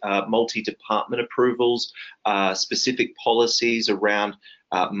multi-department approvals, specific policies around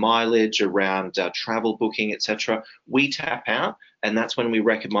mileage, around travel booking, etc., we tap out, and that's when we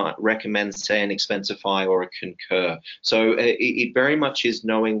recommend, say, an Expensify or a Concur. So it very much is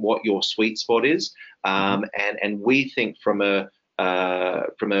knowing what your sweet spot is, and we think from a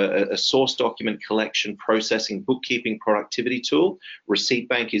source document collection, processing, bookkeeping, productivity tool, Receipt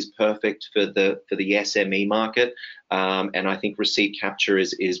Bank is perfect for the SME market, and I think Receipt Capture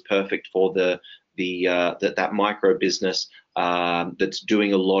is perfect for that micro business that's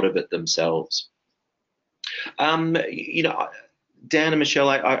doing a lot of it themselves. You know, Dan and Michelle,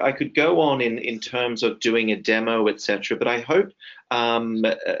 I could go on in terms of doing a demo, etc., but I hope,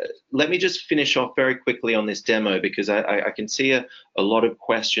 let me just finish off very quickly on this demo, because I can see a lot of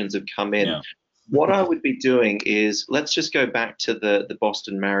questions have come in. Yeah. What I would be doing is, let's just go back to the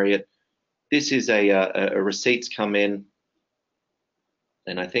Boston Marriott. This is a receipts come in,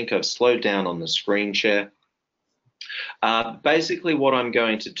 and I think I've slowed down on the screen share. Basically what I'm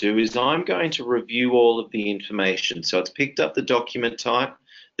going to do is I'm going to review all of the information. So it's picked up the document type,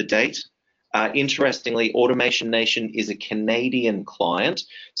 the date. Interestingly, Automation Nation is a Canadian client,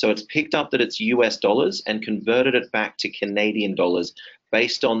 so it's picked up that it's US dollars and converted it back to Canadian dollars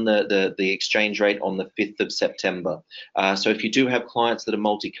based on the exchange rate on the 5th of September. So if you do have clients that are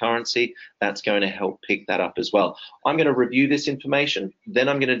multi-currency, that's going to help pick that up as well. I'm going to review this information, then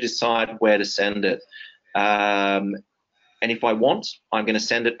I'm going to decide where to send it. And if I want, I'm going to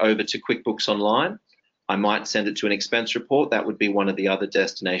send it over to QuickBooks Online. I might send it to an expense report. That would be one of the other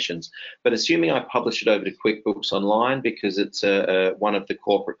destinations. But assuming I publish it over to QuickBooks Online because it's one of the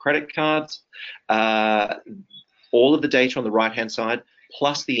corporate credit cards, all of the data on the right-hand side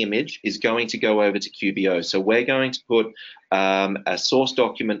plus the image is going to go over to QBO. So we're going to put a source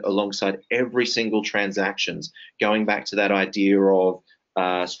document alongside every single transactions, going back to that idea of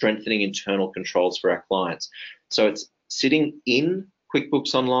strengthening internal controls for our clients. So it's sitting in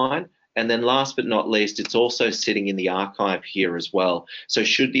QuickBooks Online, and then last but not least, it's also sitting in the archive here as well. So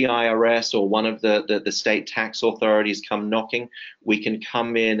should the IRS or one of the state tax authorities come knocking, we can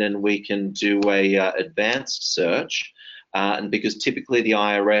come in and we can do a advanced search, and because typically the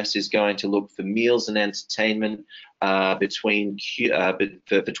IRS is going to look for meals and entertainment for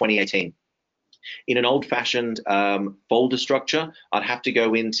 2018. In an old-fashioned folder structure, I'd have to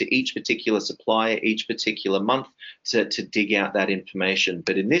go into each particular supplier, each particular month to dig out that information.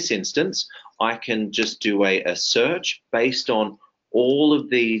 But in this instance, I can just do a search based on all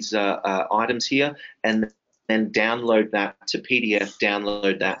of these items here, and then download that to PDF,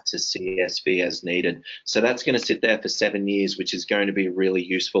 download that to CSV as needed. So that's going to sit there for 7 years, which is going to be really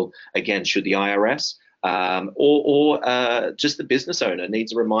useful. Again, should the IRS or just the business owner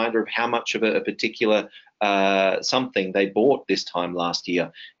needs a reminder of how much of a particular something they bought this time last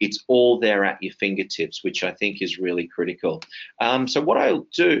year. It's all there at your fingertips, which I think is really critical. So what I'll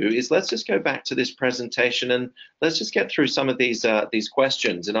do is let's just go back to this presentation and let's just get through some of these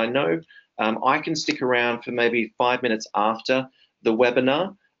questions. And I know I can stick around for maybe 5 minutes after the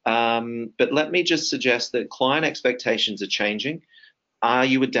webinar, but let me just suggest that client expectations are changing. Are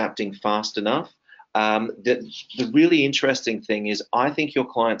you adapting fast enough? The really interesting thing is I think your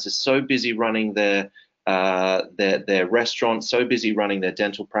clients are so busy running their restaurant, so busy running their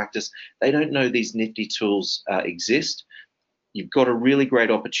dental practice, they don't know these nifty tools exist. You've got a really great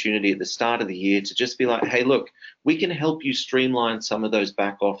opportunity at the start of the year to just be like, hey, look, we can help you streamline some of those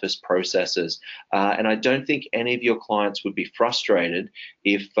back office processes. And I don't think any of your clients would be frustrated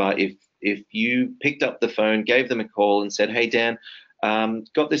if you picked up the phone, gave them a call and said, hey, Dan,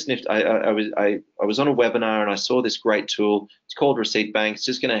 got this nifty. I was on a webinar and I saw this great tool. It's called Receipt Bank. It's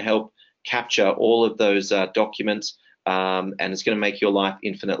just going to help capture all of those documents, and it's going to make your life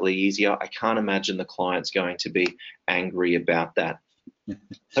infinitely easier. I can't imagine the client's going to be angry about that.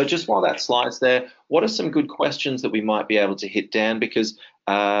 So just while that slide's there, what are some good questions that we might be able to hit, Dan? Because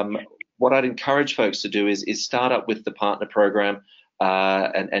what I'd encourage folks to do is start up with the partner program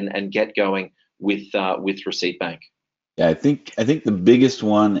and get going with Receipt Bank. Yeah, I think the biggest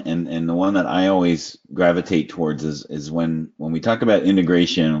one and the one that I always gravitate towards is when we talk about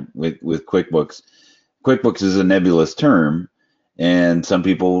integration with QuickBooks. QuickBooks is a nebulous term, and some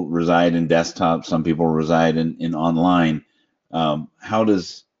people reside in desktop, some people reside in online. How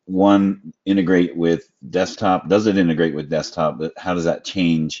does one integrate with desktop? Does it integrate with desktop? How does that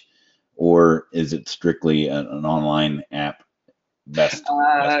change, or is it strictly an online app best?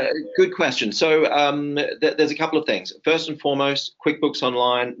 Good question. So there's a couple of things. First and foremost, QuickBooks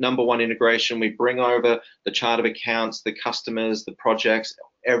Online, #1 integration. We bring over the chart of accounts, the customers, the projects,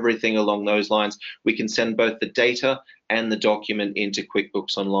 everything along those lines. We can send both the data and the document into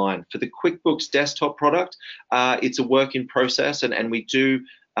QuickBooks Online. For the QuickBooks Desktop product, it's a work in process, and we do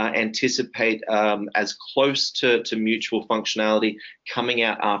anticipate as close to mutual functionality coming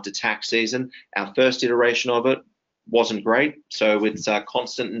out after tax season. Our first iteration of it wasn't great, so it's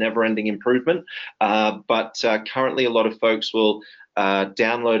constant, never-ending improvement. But currently, a lot of folks will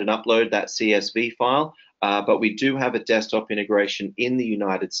download and upload that CSV file. But we do have a desktop integration in the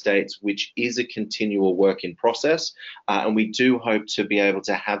United States, which is a continual work in process, and we do hope to be able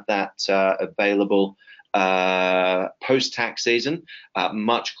to have that available post-tax season,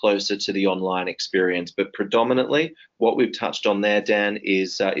 much closer to the online experience. But predominantly, what we've touched on there, Dan,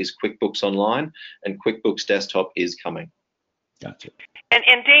 is QuickBooks Online, and QuickBooks Desktop is coming. Gotcha.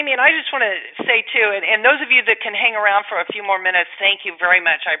 And Damien, I just want to say too, and those of you that can hang around for a few more minutes, thank you very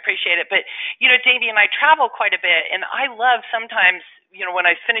much. I appreciate it. But Damien, I travel quite a bit, and I love sometimes, when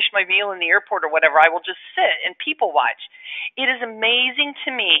I finish my meal in the airport or whatever, I will just sit and people watch. It is amazing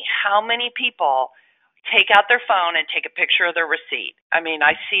to me how many people take out their phone and take a picture of their receipt. I mean,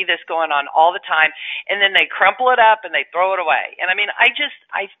 I see this going on all the time, and then they crumple it up and they throw it away. And I mean, I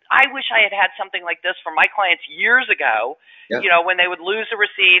wish I had something like this for my clients years ago. Yep. When they would lose the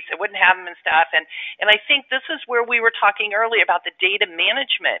receipts, they wouldn't have them and stuff. And I think this is where we were talking earlier about the data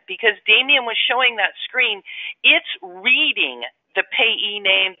management, because Damien was showing that screen. It's reading the payee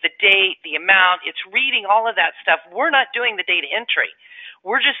name, the date, the amount. It's reading all of that stuff. We're not doing the data entry.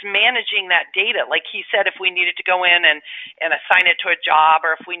 We're just managing that data. Like he said, if we needed to go in and assign it to a job,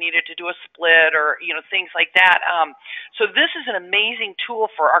 or if we needed to do a split, or things like that. So this is an amazing tool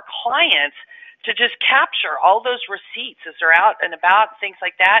for our clients to just capture all those receipts as they're out and about, things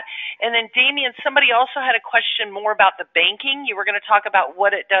like that. And then Damien, somebody also had a question more about the banking. You were going to talk about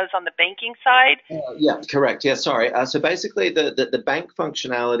what it does on the banking side. Yeah, correct. Yeah, sorry. So basically, the bank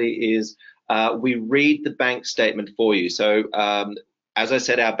functionality is we read the bank statement for you. So as I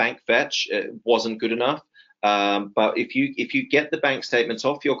said, our bank fetch wasn't good enough. But if you get the bank statements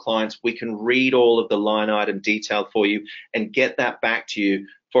off your clients, we can read all of the line item detail for you and get that back to you,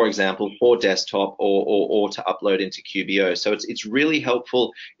 for example, for desktop or to upload into QBO. So it's really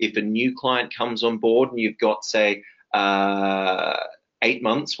helpful if a new client comes on board and you've got, say, 8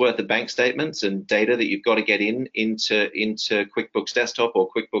 months worth of bank statements and data that you've got to get into QuickBooks Desktop or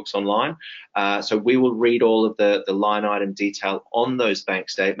QuickBooks Online. So we will read all of the line item detail on those bank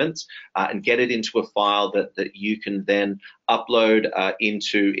statements and get it into a file that you can then upload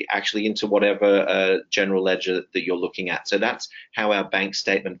into whatever general ledger that you're looking at. So that's how our bank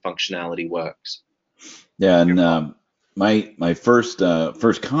statement functionality works. Yeah, and my first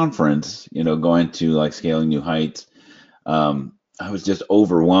conference, going to like Scaling New Heights, I was just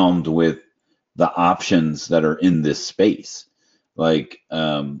overwhelmed with the options that are in this space. Like,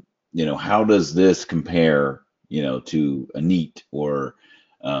 how does this compare, to a Neat or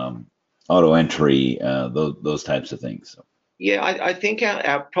auto entry, those types of things? So. Yeah, I think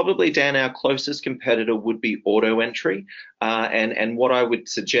our probably, Dan, our closest competitor would be auto entry, and what I would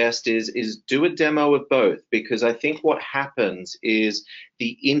suggest is do a demo of both, because I think what happens is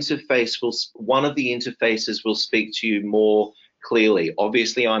one of the interfaces will speak to you more clearly.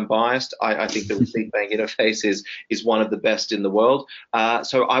 Obviously, I'm biased. I think the Receipt Bank interface is one of the best in the world.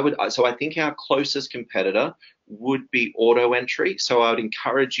 So I think our closest competitor would be auto entry. So I would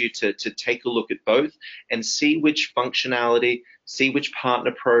encourage you to take a look at both and see which functionality, see which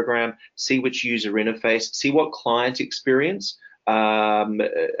partner program, see which user interface, see what client experience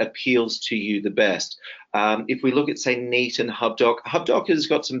appeals to you the best. If we look at, say, Neat and HubDoc has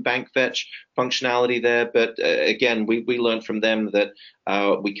got some bank fetch functionality there, but again, we learned from them that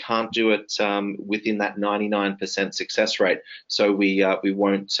we can't do it within that 99% success rate, so we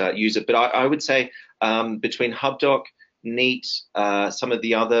won't use it. But I would say between HubDoc, Neat, some of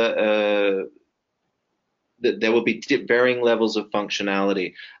the other there will be varying levels of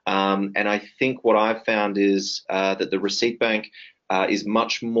functionality, and I think what I've found is that the Receipt Bank is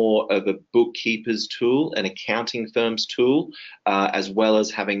much more of a bookkeeper's tool, an accounting firm's tool, as well as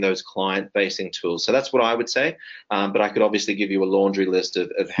having those client-facing tools. So that's what I would say, but I could obviously give you a laundry list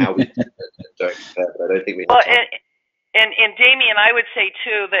of how we don't compare, but I don't think we have time. And Damien, I would say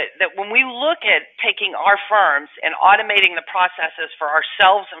too that when we look at taking our firms and automating the processes for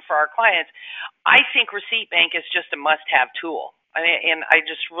ourselves and for our clients, I think Receipt Bank is just a must-have tool. And I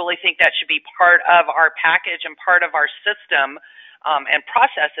just really think that should be part of our package and part of our system and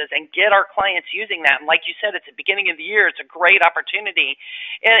processes and get our clients using that. And like you said, at the beginning of the year, it's a great opportunity.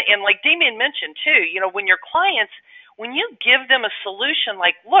 And like Damien mentioned too, when your clients, when you give them a solution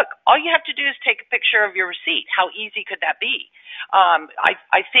like, look, all you have to do is take a picture of your receipt. How easy could that be?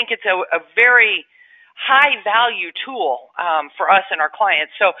 I think it's a very high value tool for us and our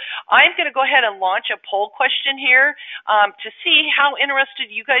clients. So I'm going to go ahead and launch a poll question here to see how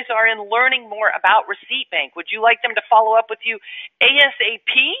interested you guys are in learning more about Receipt Bank. Would you like them to follow up with you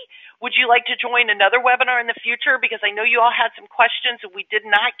ASAP? Would you like to join another webinar in the future? Because I know you all had some questions and we did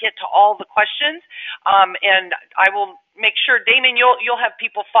not get to all the questions. And I will make sure, Damien, you'll have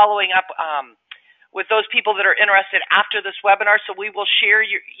people following up with those people that are interested after this webinar. So we will share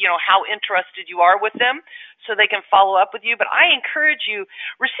how interested you are with them so they can follow up with you. But I encourage you,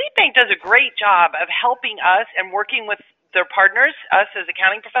 Receipt Bank does a great job of helping us and working with their partners, us as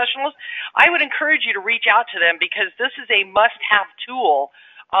accounting professionals. I would encourage you to reach out to them because this is a must-have tool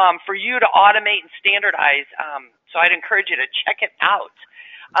for you to automate and standardize. So I'd encourage you to check it out.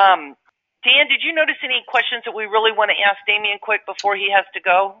 Dan, did you notice any questions that we really want to ask Damien quick before he has to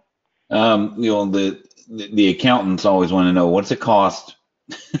go? The accountants always want to know, what's it cost?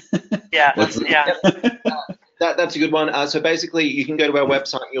 Yeah, yeah. That's a good one. So basically, you can go to our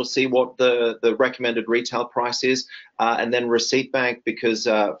website. You'll see what the recommended retail price is, and then Receipt Bank, because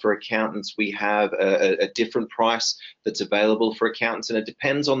for accountants we have a different price that's available for accountants, and it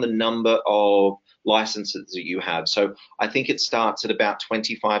depends on the number of licenses that you have. So I think it starts at about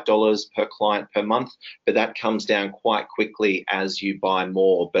 $25 per client per month, but that comes down quite quickly as you buy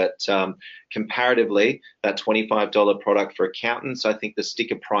more. But comparatively, that $25 product for accountants, I think the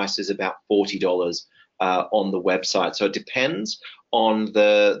sticker price is about $40 on the website. So it depends on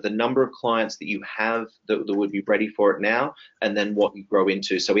the number of clients that you have that would be ready for it now, and then what you grow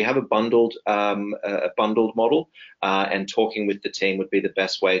into. So we have a bundled model, and talking with the team would be the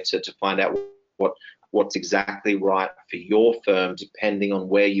best way to find out what's exactly right for your firm, depending on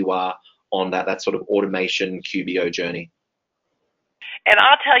where you are on that sort of automation QBO journey. And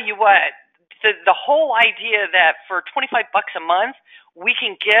I'll tell you what, the whole idea that for $25 a month, we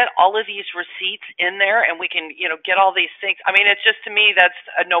can get all of these receipts in there and we can, get all these things. I mean, it's just, to me, that's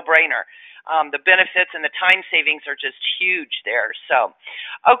a no-brainer. The benefits and the time savings are just huge there. So,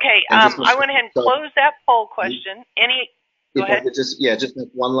 okay, I went ahead and closed that poll question. Go ahead. Just make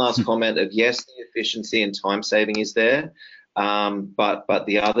one last comment of, yes, the efficiency and time saving is there. But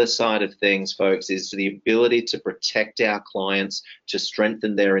the other side of things, folks, is the ability to protect our clients, to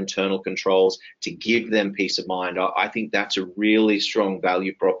strengthen their internal controls, to give them peace of mind. I think that's a really strong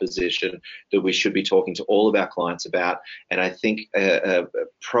value proposition that we should be talking to all of our clients about. And I think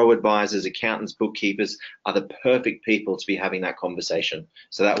pro advisors, accountants, bookkeepers are the perfect people to be having that conversation.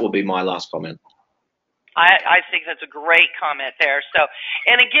 So that will be my last comment. I think that's a great comment there. So,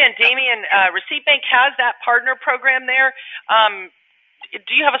 and again, Damien, Receipt Bank has that partner program there.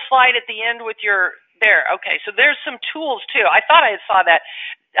 Do you have a slide at the end with your there? Okay, so there's some tools too. I thought I saw that.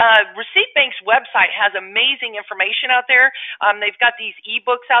 Receipt Bank's website has amazing information out there. They've got these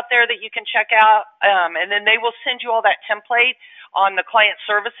ebooks out there that you can check out, and then they will send you all that template on the client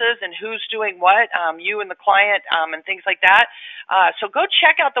services and who's doing what, you and the client, and things like that. So go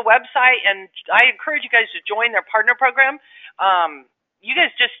check out the website, and I encourage you guys to join their partner program. You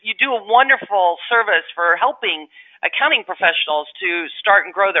guys you do a wonderful service for helping accounting professionals to start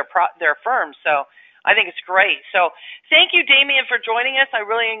and grow their firms. So I think it's great. So thank you, Damien, for joining us. I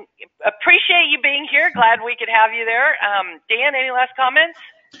really appreciate you being here. Glad we could have you there. Dan, any last comments?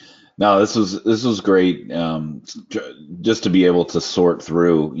 No, this was great. Just to be able to sort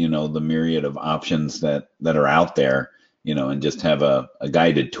through, the myriad of options that are out there, and just have a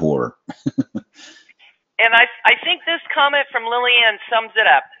guided tour. And I think this comment from Lillian sums it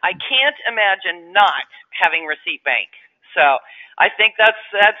up. I can't imagine not having Receipt Bank. So I think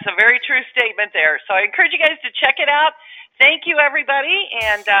that's a very true statement there. So I encourage you guys to check it out. Thank you, everybody,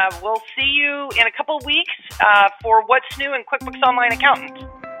 and we'll see you in a couple of weeks for What's New in QuickBooks Online Accountant.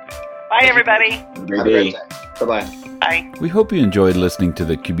 Bye, everybody. Great day. Bye-bye. Bye. We hope you enjoyed listening to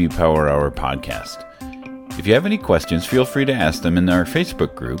the QB Power Hour podcast. If you have any questions, feel free to ask them in our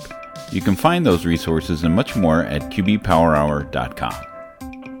Facebook group. You can find those resources and much more at qbpowerhour.com.